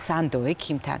მისთვის სანდო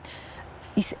ექიმთან,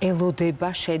 ის ელოდება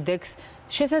შედეგს,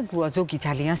 შესაძლოა ზოგი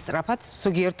ძალიან სწრაფად,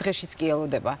 ზოგიერთ დღეშიც კი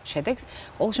ელოდება შედეგს,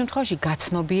 ყოველ შემთხვევაში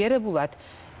გაცნობიერებულად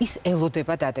ის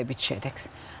ელოდება დადებით შედეგს.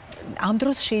 ამ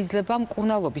დროს შეიძლება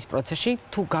მკურნალობის პროცესში,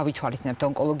 თუ გავითვალისწინებთ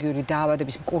ონკოლოგიური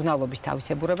დაავადების მკურნალობის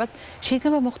თავისებურებად,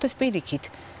 შეიძლება მოხდეს პირიქით,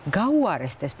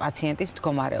 გაუარესდეს პაციენტის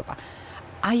მდგომარეობა.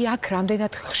 აი აქ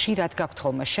რამდენად ხშირად გაქვთ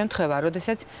ხოლმე შემთხვევა,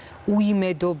 როდესაც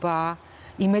უიმედობა,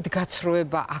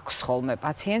 იმედგაცრუება აქვს ხოლმე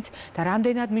პაციენტს და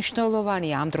რამდენად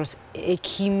მნიშვნელოვანია ამ დროს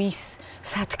ექიმის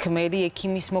სათქმელი,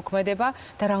 ექიმის მოქმედება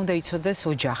და რა უნდა იცოდეს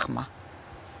ოჯახმა.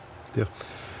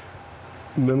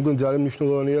 მე მგონი ძალიან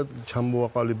მნიშვნელოვანია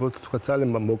ჩამოვაყალიბოთ, თქვა ძალიან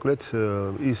მოკლედ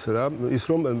ის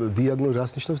რომ დიაგნოზი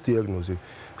რას ნიშნავს დიაგნოზი.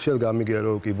 შეიძლება გამიგია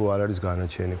რომ კიბო არ არის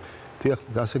განაჩენი. დიახ,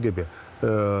 გასაგებია.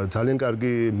 ძალიან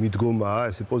კარგი მიდგომაა,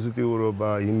 ესე პოზიტიურობა,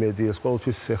 იმედი, ეს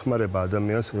ყოველთვის ეხმარება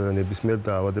ადამიანს ნებისმიერ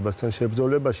დაავადებასთან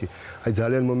შებრძოლებაში. აი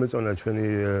ძალიან მომეწონა ჩვენი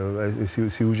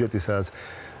სიუჟეტი, სადაც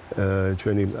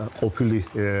ჩვენი ყოფილი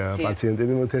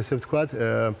პაციენტები მოთ ესე ვთქვათ,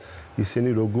 ისინი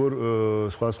როგორ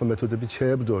სხვადასხვა მეთოდებით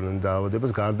შეებრძოდნენ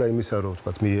დაავადებას, გარდა იმისა, რომ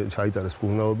ვთქვათ, ჩაიტარეს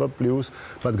მკურნალობა, პლუს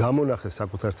მათ გამონახეს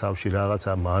საკუთარ თავში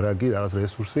რაღაცა მარაგი, რაღაც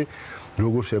რესურსი,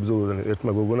 როგორ შეებრძოლოდნენ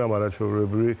ერთმა გოგონამ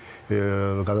არაჩვეულებრივი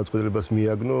გადაწყვეტილებას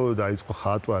მიაგნო, დაიწყო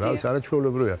ხატვა, რა ვიცი,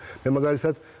 არაჩვეულებრივია. მე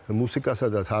მაგალითად მუსიკასა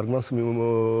და თარგმანს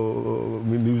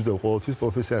მივსდევ ყოველთვის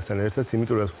პროფესიასთან ერთად,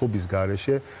 იმიტომ რომ ჰობის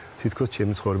გარეშე თითქოს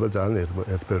ჩემი ცხოვრება ძალიან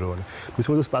ერთბეროვანი.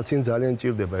 თვითონაც პაციენტს ძალიან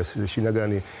ჭირდება ეს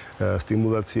შინაგანი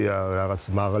სტიმულაცია, რაღაც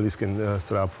მაღალისკენ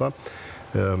სწრაფვა.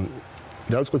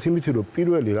 დავიწყოთ იმით, რომ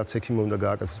პირველი რაც ექიმმა უნდა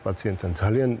გააკეთოს პაციენტთან,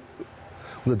 ძალიან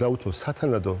უნდა დაუთმოს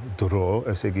სათანადო დრო,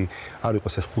 ესე იგი, არ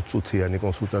იყოს ეს 5 წუთიანი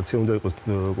კონსულტაცია, უნდა იყოს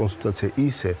კონსულტაცია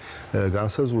ისე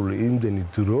განსაზღვრული იმდენი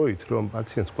დროით, რომ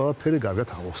პაციენტს ყველაფერი კარგად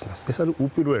აუხსნას. ეს არის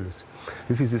უპირველესი.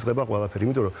 ითის იწყება ყველაფერი,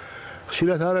 იმიტომ რომ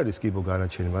ხშირად არ არის კიბო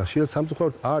განაჩენი, მაგრამ ხშირად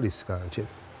სამწუხაროდ არის განაჩენი.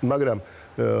 მაგრამ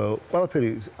ყველაფერი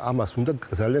ამას უნდა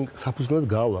ძალიან საფუძვლად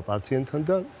გავლა პაციენტთან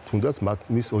და თუნდაც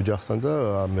მის ოჯახთან და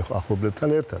ახლობლებთან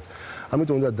ერთად.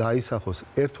 ამიტომ უნდა დაისახოს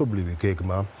ერთობლივი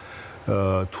გეგმა.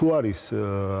 თუ არის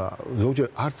ზოგჯერ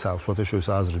არც აქვს შოთეშოვის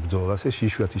აზრი ბრძოლას, ეს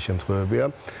იშვიათი შემთხვევებია,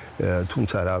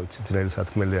 თუმცა რა ვიცი, ძნელი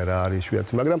სათქმელია რა არის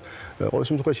იშვიათი, მაგრამ ყოველ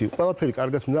შემთხვევაში ყველაფერი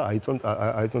კარგად უნდა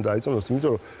აიწონოს,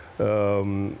 იმიტომ რომ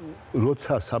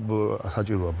როცა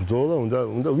საჭიროა ბრძოლა,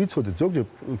 უნდა ვიცოდეთ ზოგჯერ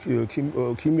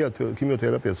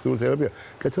ქიმიოთერაპია, სხივური თერაპია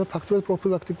კეთება ფაქტობრივად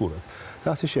პროფილაქტიკურად და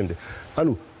ასე შემდეგ.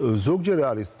 ანუ ზოგჯერ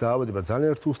არის დაავადება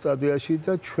ძალიან რთულ სტადიაში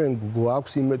და ჩვენ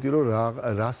გვაქვს იმედი, რომ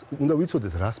უნდა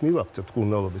ვიცოდეთ რას მივაღწევთ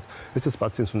კურნალობით. ესაც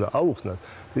პაციენტს უნდა აუხსნათ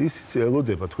და ის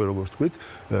ელოდება თქვენ როგორც თქვით,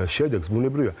 შედეგს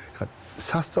ბუნებრივია.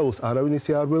 სასწაულს არავინ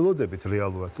ისე არ ველოდებით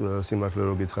რეალურად სიმართლე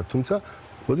რო გითხრათ, თუმცა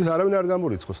მოდით არავინ არ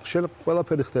გამორიცხოს. ხშირ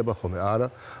ყველაფერი ხდება ხოლმე.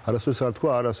 არასოდეს არ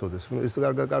თქვა არასოდეს. ეს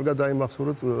კარგად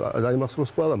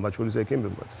დაიმახსოვროს ყველა, მათ შორის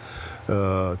ექიმებმაც.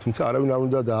 თუმცა არავინ არ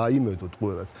უნდა დააიმედოთ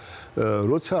ყველად.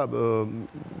 როცა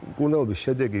კურნალობის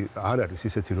შედეგი არ არის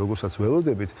ისეთი, როგორცაც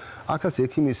ველოდებით, აქაც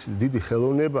ექიმის დიდი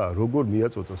ხელოვნება, როგორ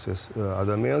მიაწოდოს ეს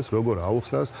ადამიანს, როგორ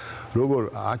აუხსნას, როგორ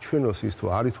აჩვენოს ის თუ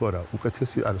არის თუ არა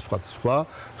უკეთესი, არის სხვა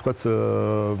თქვათ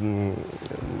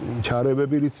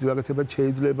ჩარევები, რის გაკეთება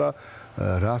შეიძლება,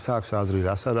 რას აქვს აზრი,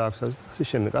 რას არ აქვს აზრი, ასე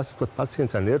შემდეგ. ასე თქვათ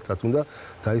პაციენტთან ერთად უნდა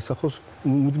დაისახოს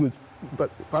მუდმივ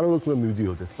პარალელურად უნდა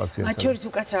მივდიოდეთ პაციენტთან. მათ შორის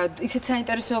უკაცრავად ისეთ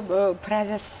საინტერესო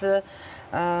ფრაზას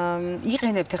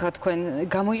იყენებთ ახლა თქვენ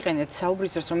გამოიყენეთ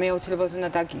საუბრის დროს რომ მე აუცილებლად უნდა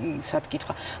დაგისვათ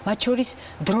კითხვა. მათ შორის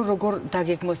დრო როგორ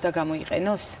დაგეგმოს და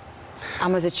გამოიყენოს?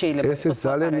 ამაზეც შეიძლება ეს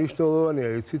ძალიან მნიშვნელოვანია,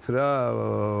 იცით რა,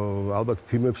 ალბათ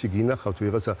ფილმებში გინახავთ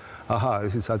ვიღაცა, აჰა,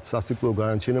 ეს სასიკვდილო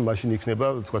განაჩენა, მაშინ იქნება,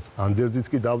 თქვათ, ანდერძიც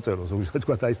კი დავწერო, ზოგადად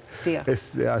თქვათ, ეს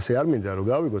ასე არ მინდა რომ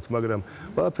გავიგოთ, მაგრამ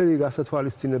ყველაფერი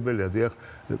გასათვალისწინებელია, დიახ.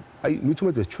 აი, მით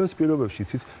უმეტეს ჩვენს პირობებში,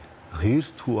 იცით, ღირს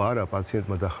თუ არა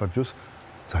პაციენტმა დახარჯოს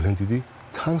ძალიან დიდი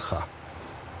თანხა.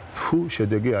 თუ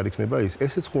შედეგი არ იქნება ის,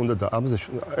 ესეც ხო უნდა და ამაზე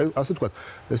ასე თქვათ,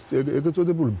 ეს ეგრეთ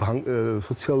წოდებული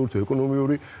სოციალური თუ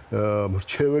ეკონომიური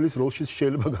მრჩეველის როლში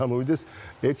შეიძლება გამოვიდეს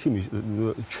ექიმი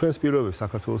ჩვენს პირობებში,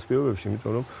 საქართველოს პირობებში,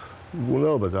 იმიტომ რომ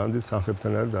გუნაობა ძალიან დიდ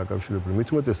თანხებთან არის დაკავშირებული. მით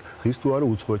უმეტეს ღირს თუ არა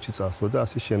უცხოეთში წასვლა და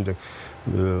ასე შემდეგ.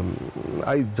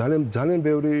 აი ძალიან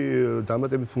ბევრი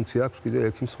დამატებითი ფუნქცია აქვს კიდე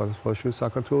ექიმს სხვადასხვა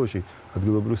საქართველოში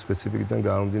ადგილობრივი სპეციფიკიდან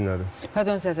გამომდინარე.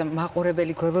 ბატონ ზაზა,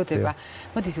 მაყურებელი გველოდება.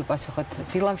 მოდით უპასუხოთ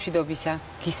დილამშვიდობისა,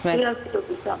 გისმენთ.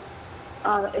 დილამშვიდობისა.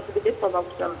 ესე კითხვა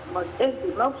მაქვს,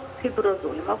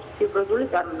 მაქვს ფიბროზული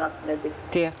წარმონაქმნები.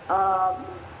 დიახ.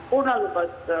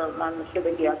 კურნალობას მან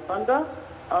შედეგი არ ჰქონდა.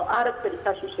 არაფერი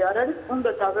საშიში არ არის,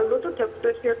 უნდა დაველოდოთ 6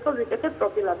 თვეში ერთხელ ვიკეთებ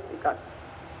პროფილაქტიკას.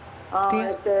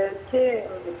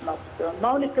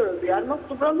 მაუნიტორები არ მაქვს,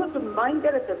 უბრალოდ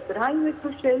მაინტერესებს რაიმე თუ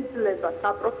შეიძლება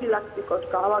საპროფილაქტიკოდ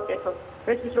გავაკეთოთ.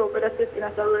 ეს ის ოპერაცია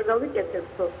წინასწარ ვერ გავიკეთებ,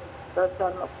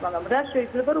 მაგრამ რა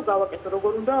შეიძლება რომ გავაკეთო,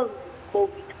 როგორ უნდა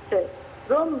მოვიქცე,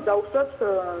 რომ დავუშვათ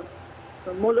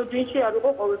მოლოდინში არ იყო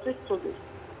ყოველთვის ცუდი.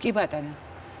 კი ბატონო.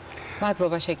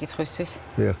 მადლობა შეკითხვისთვის.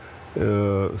 დიახ.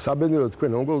 საბედნიეროდ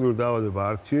თქვენ ონკოლოგიური დაავადება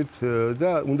არ გჭირთ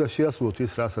და უნდა შეასრულოთ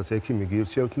ის, რასაც ექიმი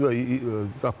გირჩევთ და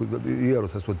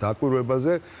იაროთ ასე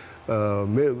დაკვირვებაზე.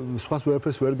 მე სხვას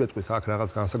ვერაფერს ვერ გეტყვით, აქ რაღაც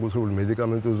განსაკუთრებული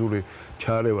მედიკამენტოზური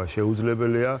ჩარევა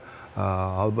შეუძლებელია.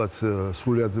 ალბათ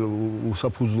სრულიად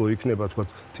უსაფუძვლო იქნება თქვა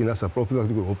წინასწარ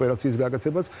პროფილაქტიკური ოპერაციის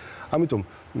გაკეთებაც. ამიტომ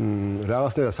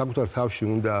რაღაცნაირად საკუთარ თავში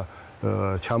უნდა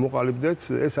ჩამოყალიბდეთ.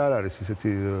 ეს არ არის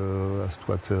ისეთი ასე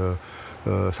ვთქვათ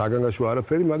საგანგაშო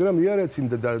არაფერი, მაგრამ იარეთ იმ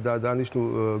დანიშნულ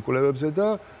კვლევებზე და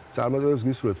წარმატებებს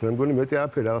გისურვებთ. მე მგონი მეტი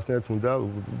არაფერი რაღაცნაირად უნდა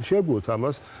შეგუოთ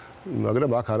ამას,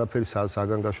 მაგრამ აქ არაფერი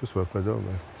საგანგაშოს ვერ ხედავ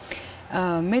მე.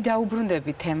 მე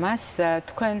დაუბრუნდები თემას,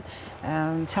 თქვენ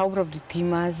საუბრობთ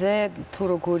იმაზე, თუ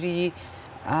როგორი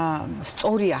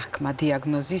სწორი აღქმა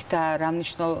დიაგნოზის და რა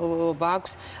მნიშვნელობა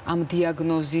აქვს ამ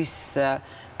დიაგნოზის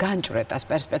განჭვრეტას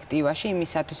პერსპექტივაში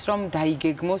იმისათვის, რომ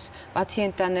დაიგეგმოს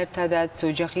პაციენტთან ერთადაც,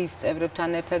 ოჯახის წევრებთან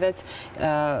ერთადაც,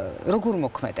 როგორ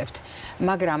მოქმედებთ.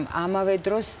 მაგრამ ამავე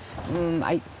დროს,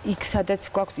 აი, იქ სადაც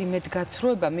გვაქვს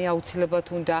იმედგაცრუება, მე აუცილებლად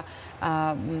უნდა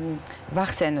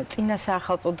ვახსენო წინა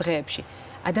საახალწლო დღეებში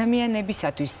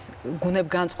ადამიანებისათვის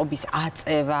გუნებგანწყობის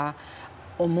აწევა,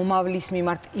 მომავლის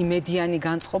მიმართ იმედიანი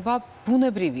განწყობა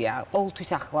ბუნებრივია, ყოველთვის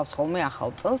ახლავს ხოლმე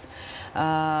ახალ წელს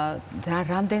და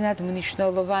რამდენად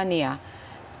მნიშვნელოვანია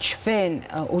ჩვენ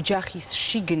ოჯახის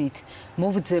შიგნით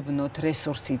მოვძებნოთ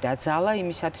რესურსი და ძალა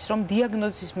იმისათვის, რომ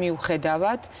დიაგნოზის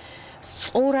მიუხედავად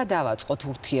სწორად დავაწყოთ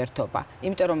ურთიერთობა.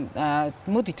 იმიტომ რომ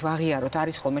მოდით ვაღიაროთ,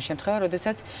 არის ხოლმე შემთხვევა,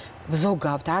 როდესაც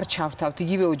ვზოგავთ, არ ჩავთავთ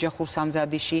იგივე ოჯახურ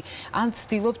სამზადიში, ან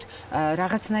ცდილობთ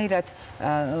რაღაცნაირად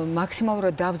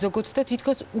მაქსიმალურად დავზოგოთ და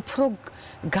თითქოს უფრო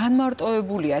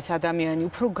განმარტოვებულია ეს ადამიანი,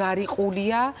 უფრო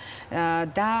გარიყულია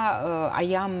და აი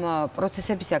ამ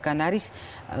პროცესებისაგან არის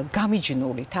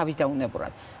გამიჯნული თავის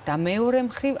დაუნებურად. და მეორე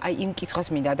მხრივ, აი იმ კითხვას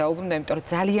მინდა დაუბრუნდე, იმიტომ რომ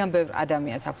ძალიან ბევრ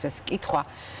ადამიანს აქვს ეს კითხვა.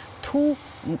 თუ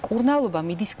კურნალობა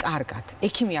მიდის კარგად,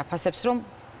 ექიმი აფასებს, რომ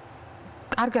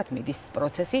კარგად მიდის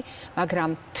პროცესი,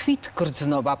 მაგრამ თვით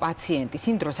გრძნობა პაციენტის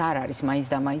იმ დროს არ არის მაინც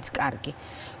და მაინც კარგი.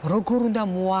 როგორ უნდა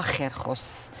მოახერხოს,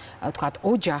 თქვათ,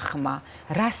 ოჯახმა,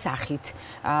 რა სახით,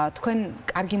 თქვენ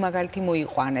კარგი მაგალითი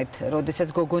მოიყვანეთ, როდესაც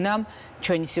გოგონამ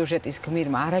ჩვენი სიუჟეტის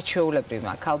გმირმა,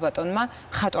 არაჩვეულებრივმა ქალბატონმა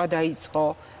ხატვა დაიწყო,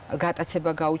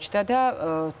 გატაცება გაუჩნდა და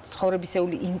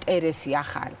ცხოვრებისეული ინტერესი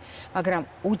ახალი. მაგრამ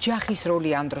ოჯახის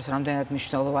როლი ამ დროს რამდენად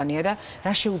მნიშვნელოვანია და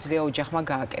რა შეუძლია ოჯახმა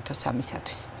გააკეთოს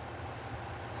ამისათვის?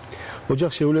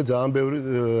 ოჯახს შეუძლია ძალიან ბევრი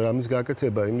რამის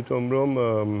გააკეთება, იმიტომ რომ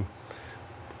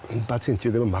პაციენტი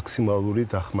ჭირდება მაქსიმალური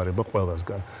დახმარება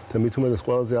ყველასგან. და მით უმეტეს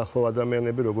ყველაზე ახლო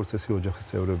ადამიანები, როგორც ესე ოჯახის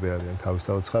წევრები არიან,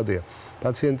 თავისთავად ცხადია.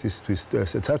 პაციენტისთვის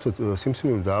საერთოდ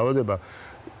სიმსივნური დაავადება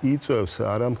იწვევს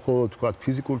არა მხოლოდ თქვათ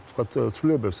ფიზიკურ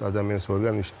ცვლილებებს ადამიანის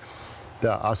ორგანიზმში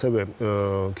და ასევე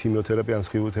ქიმიოთერაპია ან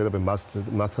სხივური თერაპია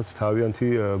მათაც თავიანთი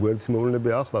გვერდითი მოვლენები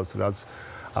ახლავს, რაც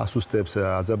ასუსტებს,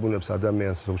 აძაბუნებს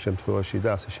ადამიანს ზოგ შემთხვევაში და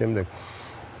ასე შემდეგ.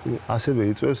 ასევე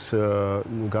იწვევს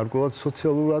გარკვეულად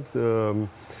სოციალურად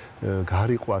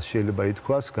გარიყვას შეიძლება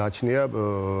ითქვას, გააჩნია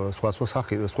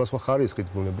სხვა ხარისხით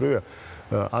ბუნებრივია.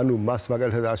 ანუ მას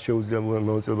მაგალითად არ შეუძლია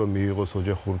მონაწილეობა მიიღოს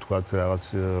ოჯახურ თქვათ რაღაც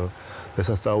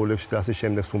დასასწაულებში და ასე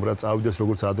შემდეგ, თუმცა წავიდეს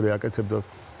როგორც ადრე აკეთებდა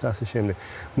და ასე შემდეგ.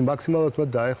 მაქსიმალურად უნდა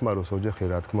დაეხმაროს ოჯახი,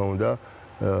 რა თქმა უნდა.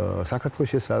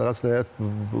 საქართველოში ეს რაღაცნაირად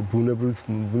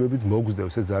ბუნებით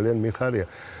მოგზდევს, ეს ძალიან მიხარია.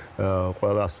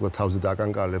 ყველა ასე ვთქვათ თავზე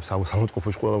დაკანკალებს,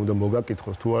 სამოწყოფოში ყველა უნდა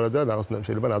მოგაკითხოს თუ არა და რაღაც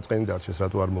შეიძლება ნაწყენი დარჩეს,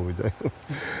 რატო არ მოვიდა.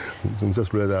 თუმცა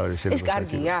სულად არ არის შეიძლება. ეს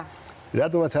კარგია?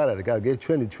 რატომაც არ არის კარგი,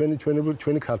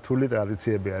 ჩვენი ქართული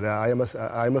ტრადიციებია რა, აი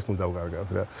ამას უნდა დავკარგავთ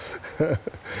რა.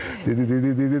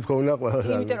 დიდი თხოვნა ყველა.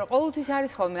 იმიტომ რომ ყოველთვის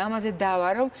არის ხოლმე ამაზე დავა,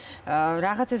 რომ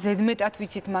რაღაცა ზედმეტად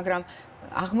ვიცით, მაგრამ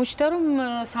აღმოჩნდა რომ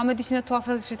სამედიცინო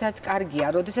თვალსაზრისითაც კარგია,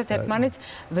 როდესაც ერთმანეთს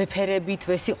ვეფერებით,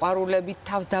 ვესიყვარულებით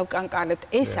თავს დავკანკალებთ,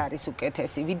 ეს არის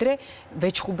უკეთესი, ვიდრე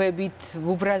ვეჩხუბებით,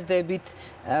 ვუბრაზდებით,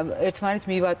 ერთმანეთს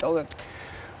მივატოვებთ.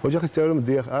 ოჯახის წევრებმა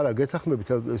დიახ, არა, გეთახმებით,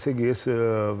 ესე იგი ეს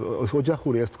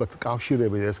ოჯახური ეს თქვა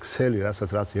კავშირები, ეს ქსელი,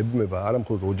 რაც ებმება, არა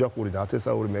მხოლოდ ოჯახური და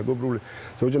ათესაური მეგობრული,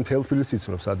 ზოგჯერ მთელ თბილისს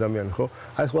იცნობს ადამიანი, ხო?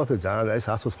 აი ეს ყველაფერი ძალიან ეს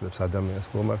ასოცლებს ადამიანს,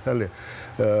 ხო მართალია.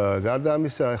 გარდა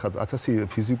ამისა, ეხლა 1000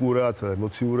 ფიზიკურად,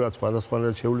 ემოციურად,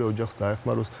 სხვადასხვანაირად შეუძლია ოჯახს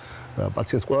დაეხმაროს,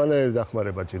 პაციენტს ყველანაირი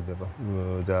დახმარება ჭირდება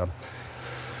და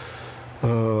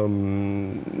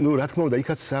ნუ რა თქმა უნდა,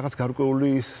 იქაც რაღაც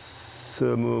გარკვეული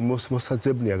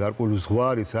მოსაძებნია გარკვეული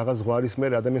ზღვარიც, რაღაც ზღვარის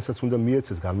მერე ადამიანსაც უნდა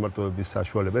მიეცეს განმარტოების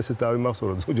საშუალება. ესეც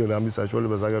დავიმახსოვროთ, ზოგჯერ ამის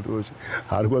საშუალება საქართველოში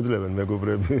არ გვაძლევენ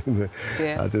მეგობრები.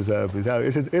 ათესაებით.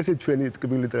 ესე ჩვენი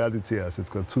ტკბილი ტრადიციაა, ასე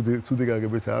თქვა. ცუდი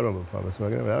გაგებით არ ვამბობ ამას,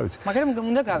 მაგრამ რა ვიცი. მაგრამ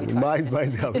უნდა გავითვალისწინოთ.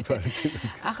 მაინც გავითვალისწინოთ.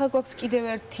 ახლა გვაქვს კიდევ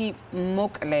ერთი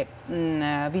მოკლე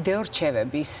ვიდეო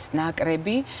რჩევების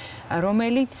ნაკრები,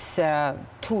 რომელიც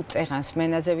თუ წეღანს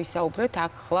მენაზე ვისაუბრეთ,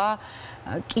 ახლა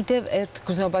კიდევ ერთ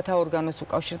გრძნობათა ორგანოს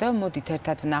უკავშირდება, მოდით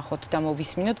ერთად ვნახოთ და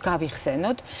მოვისმინოთ,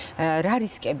 გავიხსენოთ, რა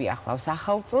რისკები ახლავს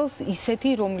ახალ წელს, ისეთი,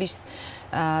 რომლის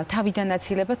თავიდან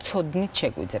აცილება ცოდნით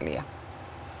შეგვიძლია.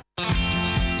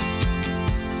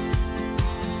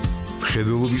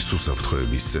 მხედველობის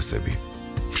უსაფრთხოების წესები.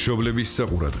 მშობლების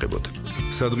საყურადღებოდ.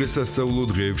 სადღესასწაულო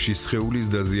დღეებში სხეულის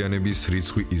დაზიანების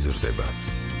რიცხვი იზრდება.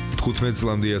 15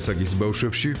 წლამდე ასაკის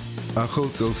ბავშვებში ახალ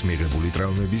წელს მიღებული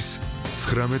ტრავმების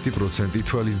 19%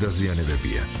 თვალის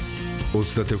დაზიანებებია,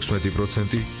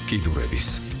 36% კიდურების.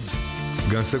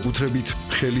 განსაკუთრებით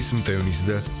ხელის მტევნის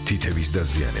და თითების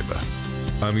დაზიანება.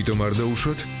 ამიტომ არ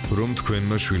დაუშვათ, რომ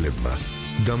თქვენმა შვილებმა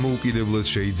დამოუკიდებლად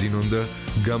შეიძინონ და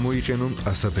გამოიყენონ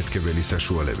ასაფეთქებელი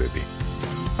საშუალებები.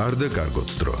 არ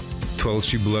დაკარგოთ დრო.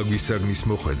 თვალში ბლაგვის საგნის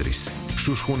მოხვედრის,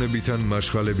 შუშხუნებით ან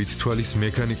მაშხალებით თვალის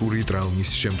მექანიკური ტრავმის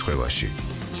შემთხვევაში.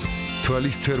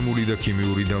 თვალის თერმული და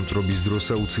ქიმიური დამწრობის დროს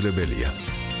აუცილებელია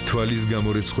თვალის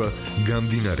გამორეცხვა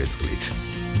გამდინარე წყლით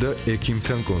და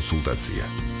ექიმთან კონსულტაცია.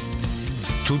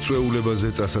 თუ წვეულებაზე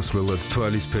წასასვლელად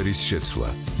თვალის ფერის შეცვლა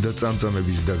და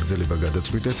წამწამების დაგრძელება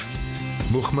გადაწყვიტეთ,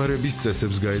 მოხმარების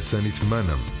წესებს გაეცანით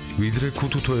მანამ, ვიდრე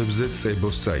ქუთუთოებზე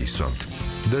წებოს წაისვამთ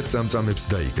და წამწამებს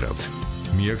დაიგრავთ.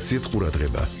 მიაქციეთ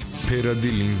ყურადღება. ფერადი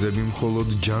ლინზები მხოლოდ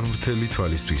ჯანმრთელი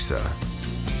თვალისთვისაა.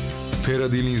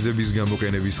 ფერადი ლინზების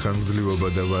გამოყენების ხანგრძლივობა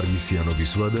და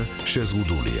ვარგისიანობის ვადა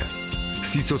შეზღუდულია.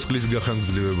 სიცოცხლის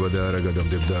გახანგრძლივება და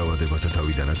არაგადამდებ დაავადებათა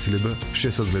თავიდან აცილება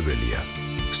შესაძლებელია.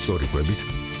 სწორი კვებით,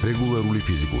 რეგულარული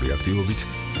ფიზიკური აქტივობით,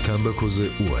 თამბაქოზე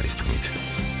უარის თქმით.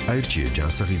 აირჩიე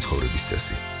ჯანსაღი ცხოვრების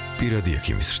წესი. პირადი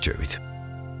ექიმის რჩევით.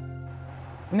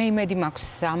 მე იმედი მაქვს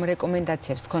ამ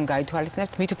რეკომენდაციებს თქვენ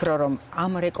გაითვალისწინებთ, მით უფრო რომ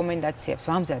ამ რეკომენდაციებს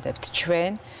ვამზადებთ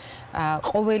ჩვენ,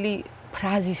 ყოველი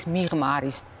ფრაზის მიღმა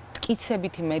არის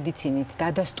მტკიცებითი მედიცინით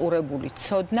დადასტურებული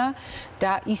ცოდნა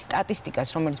და ის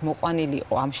სტატისტიკას, რომელიც მოყვანილი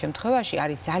იყო ამ შემთხვევაში,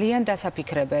 არის ძალიან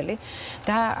დასაფიქრებელი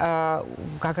და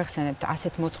გაგახსენებთ,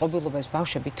 ასეთ მოწყობილობებს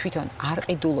ბავშვები თვითონ არ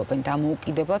ყიდულობენ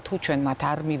დამოუკიდებლად, თუ ჩვენ მათ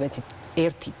არ მივეცით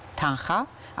ერთი თანხა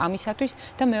ამისათვის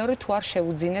და მეორე თუ არ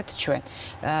შევუძინეთ ჩვენ.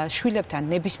 შვილებთან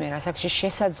ნებისმიერ ასაკში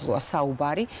შესაძლოა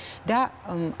საუბარი და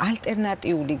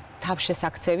ალტერნატიული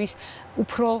თავშესაქცევის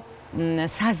უფრო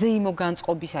საზეიმო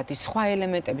განწყობისათვის სხვა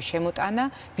ელემენტების შემოტანა,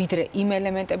 ვიდრე იმ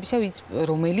ელემენტებისა,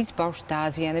 რომელიც ბავშვს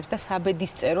დააზიანებს და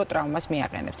საბედისწერო ტრავმას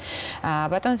მიაყენებს.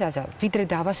 ბატონ ზაზა, ვიდრე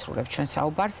დავასრულებ ჩვენ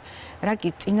საუბარს, რა კი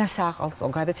წინა საახალწლო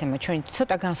გადაცემა ჩვენი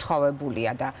ცოტა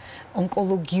განსხვავებულია და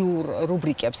ონკოლოგიურ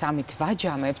რუბრიკებს ამით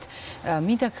ვაჯამებთ.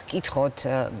 მინდა გკითხოთ,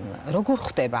 როგორ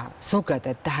ხდება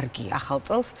ზოგადად დარგი ახალ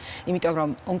წელს, იმიტომ რომ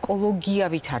ონკოლოგია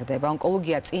ვითარდება,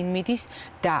 ონკოლოგია წინ მიდის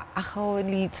და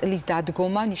ახალი წლის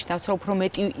დადგომა ნიშნავს რომ უფრო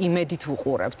მეტი იმედით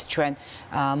ვუყურებთ ჩვენ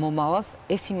მომავალს.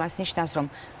 ეს იმას ნიშნავს, რომ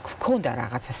გქონდა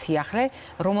რაღაცა სიახლე,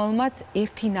 რომელმაც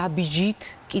ერთი ნაბიჯით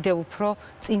კიდევ უფრო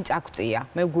წინ წაგწია.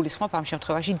 მე ვგულისხმობ ამ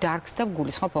შემთხვევაში დარგს და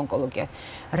ვგულისხმობ ონკოლოგიას.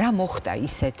 რა მოხდა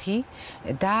ისეთი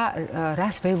და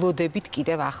რას ველოდებით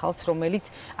კიდევ ახალს, რომელიც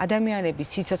ადამიანების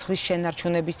სიცოცხლის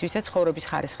შენარჩუნებისთვის და ცხოვრების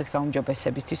ხარისხის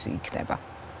გაუმჯობესებისთვის იქნება?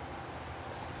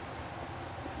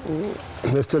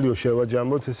 ეს წელიო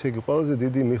შევაჯამოთ, ესე იგი ყველაზე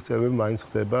დიდი მიღწევები მაინც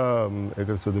ხდება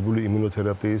ეგრეთ წოდებული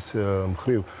იმუნოთერაპიის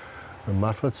მხრივ.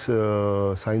 მართლაც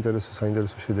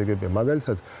საინტერესო შედეგებია.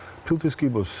 მაგალითად, ფილტვის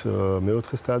კიბოს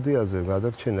მეოთხე სტადიაზე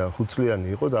გადარჩენა 5 წლიანი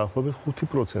იყო დაახლოებით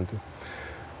 5%.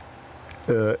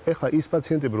 ეხლა ის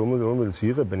პაციენტები, რომელიც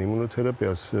იღებენ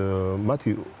იმუნოთერაპიას,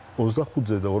 მათი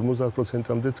 25-ზე და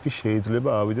 50%-მდეც კი შეიძლება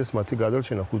ავიდეს მათი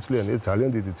გადარჩენა 5 წლიანი. ეს ძალიან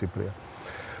დიდი ციფრია.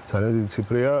 ძალიან დიდი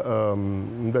ციფრია,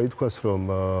 უნდა ითქვას, რომ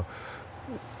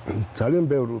ძალიან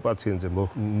ბევრ პაციენტზე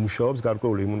მუშაობს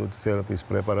გარკვეული იმუნოთერაპიის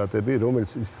პრეპარატები,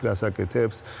 რომელიც ის რას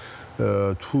აკეთებს,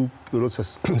 თუ როცა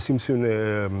სიმსივნე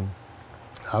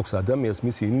აქვს ადამიანს,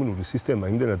 მისი იმუნური სისტემა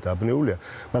იმდენად დაბნეულია,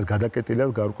 მას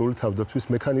გადაკეტილია გარკვეული თავდაცვის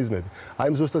მექანიზმები. აი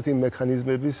ზუსტად იმ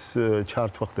მექანიზმების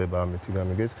ჩართვა ხდება ამით,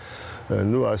 გამიგეთ?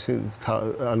 ნუ ასე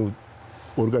ანუ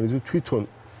ორგანიზმი თვითონ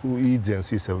იძენს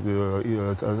ისე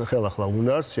ხელახლა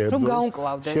უნარს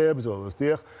შეებრძოლოს.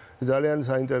 დიახ, ძალიან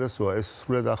საინტერესოა ეს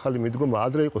სრულად ახალი მიდგომა.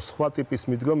 ადრე იყო სხვა ტიპის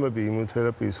მიდგომები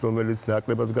იმუნოთერაპიის, რომელიც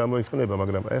ნაკლებად გამოიყენება,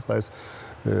 მაგრამ ახლა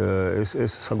ეს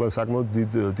საკმაოდ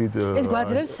დიდ ეს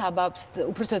გვაძლევს საბაბს,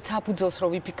 უბრალოდ საფუძველს რომ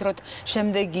ვიფიქროთ,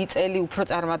 შემდეგი წელი უფრო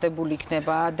წარმატებული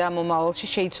იქნება და მომავალში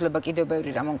შეიცვლება კიდევ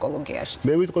ბევრი რამ ონკოლოგიაში.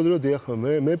 მე ვიტყოდი რომ დიახ,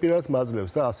 მე პირადად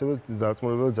მაძლევს და ასევე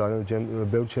დარწმუნებული ძალიან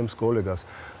ბევრ ჩემს კოლეგას.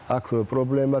 აქ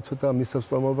პრობლემა ცოტა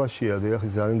მისასწომობაშია, დიახ,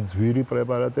 ძალიან ძვირი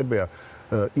პრეპარატებია.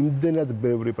 იმდენად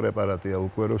ბევრი პრეპარატია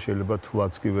უკვე რომ შეიძლება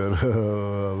თვაც კი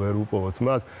ვერ უპოვოთ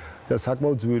მათ და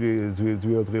საკმაოდ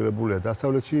ძვირადღირებულია.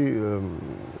 დასავლეთში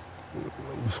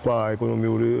სხვა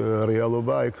ეკონომიური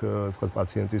რეალობა, ეგ თქვა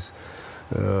პაციენტის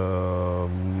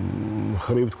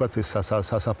ხრივ თქვა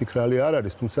სასაფიქრალი არ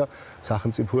არის, თუმცა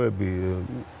სახელმწიფოები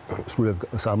სრულად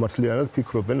სამართლიანად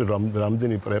ფიქრობენ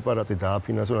რამდენი პრეპარატი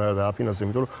დააფინანსონ, არა დააფინანსონ,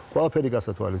 იმიტომ რომ ყველაფერი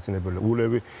გასათვალისწინებელია.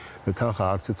 ულევი თანხა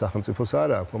არც ერთ სახელმწიფოს არ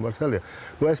აქვს, მომართალია.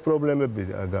 ნუ ეს პრობლემები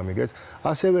გამიგეთ.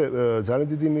 ასევე ძალიან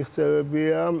დიდი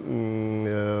მიღწევებია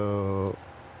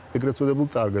ეგრეთ წოდებულ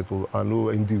ტარგეტულ, ანუ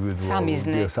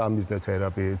ინდივიდუალურ სამიზნე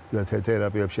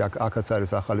თერაპიებში, აქაც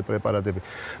არის ახალი პრეპარატები.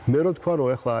 მე რო თქვა, რომ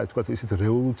ეხლა თქვა ისეთ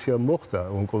რევოლუცია მოხდა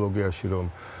ონკოლოგიაში, რომ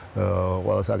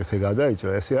ყველა საკითხი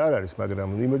გადაიჭრა, ესე არ არის, მაგრამ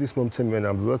იმედის მომცემია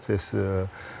ნამდვილად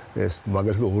ეს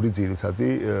მაგალითად ორი ძირითადი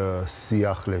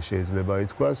სიახლე შეიძლება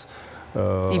ითქვას.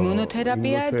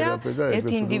 იმუნოთერაპია და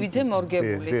ერთი ინდივიდზე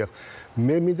მორგებული.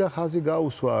 მე მინდა ხაზი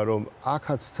გაუსვა, რომ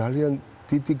აქაც ძალიან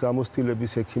დიდი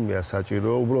გამოცდილების ექიმია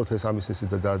საჭირო, უბრალოდ ეს ამის ესე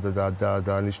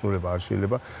დაანიშნულება არ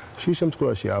შეიძლება. შიგ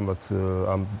შემთხვევაში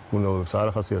ამ ბუნებებს არ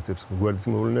ახასიათებს გვერდით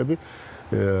მოვლენები,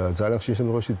 ძალიან ხშირ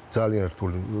შემთხვევაში ძალიან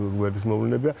რთული გვერდით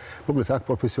მოვლენებია. მოკლედ აქ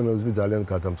პროფესიონალიზმი ძალიან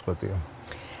გადამწყვეტია.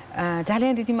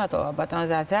 ძალიან დიდი მადლობა ბატონ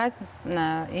ზაზა,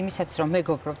 იმისაც რომ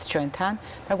მეგობრობთ ჩვენთან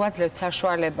და გვაძლევთ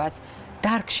საშუალებას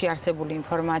დარგში არსებული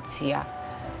ინფორმაცია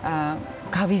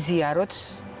გავიზიაროთ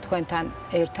თქვენთან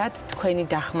ერთად, თქვენი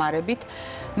დახმარებით.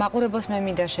 მაყურებელს მე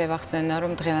მინდა შევახსენო,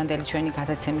 რომ დღევანდელი ჩვენი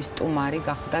გადაცემის სტუმარი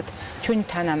გახლდათ ჩვენი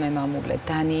თანამემამულე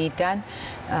დანიიდან,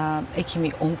 ექიმი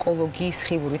ონკოლოგი,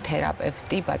 სხივური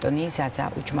თერაპევტი ბატონი ზაზა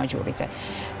უჯმაჯურიძე.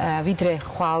 ვიდრე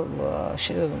ხვალ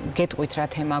გეტყვით რა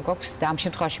თემა გვაქვს და ამ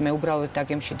შემთხვევაში მე უბრალოდ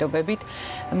დაგემშვიდობებით,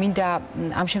 მინდა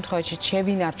ამ შემთხვევაში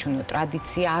შევინარჩუნო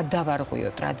ტრადიცია, არ დავარღვიო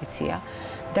ტრადიცია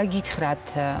და გითხრათ,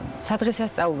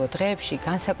 სადღესასწაულო დღეებში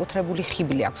განსაკუთრებული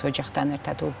ხიბლი აქვს ოჯახთან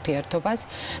ერთად ურთიერთობას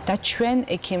და ჩვენ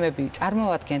ექიმები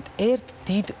წარმოვადგენთ ერთ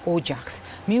დიდ ოჯახს.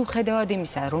 მიუხედავად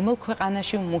იმისა, რომელ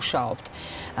ქვეყანაში ვმუშაობთ,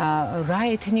 რა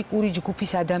ეთნიკური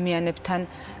ჯგუფის ადამიანებთან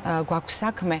გვაქვს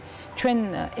საქმე, ჩვენ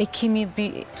ექიმები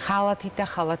ხალათით და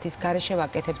ხალათის გარეშე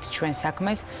ვაკეთებთ ჩვენ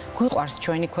საქმეს, გვიყვარს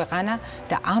ჩვენი ქვეყანა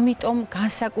და ამიტომ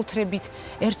განსაკუთრებით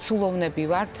ერთსულოვნები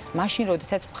ვართ, მაშინ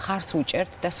როდესაც მხარს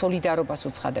უჭერთ და სოლიდარობას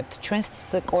უცხადებთ ჩვენს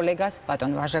კოლეგას,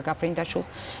 ბატონ ვაჟა გაფრინდაშვილს,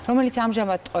 რომელიც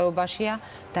ამჟამად ტყვეობაშია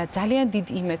და ძალიან დიდ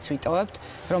იმედს ვიტოვებთ,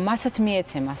 რომ მასაც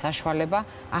მიეცემა საშუალება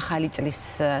ახალი წლის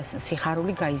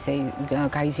სიხარული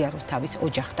გაიზიაროს თავის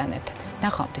ოჯახთან ერთად.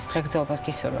 ნახვამდის დღეგრძელობას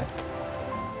გისურვებთ.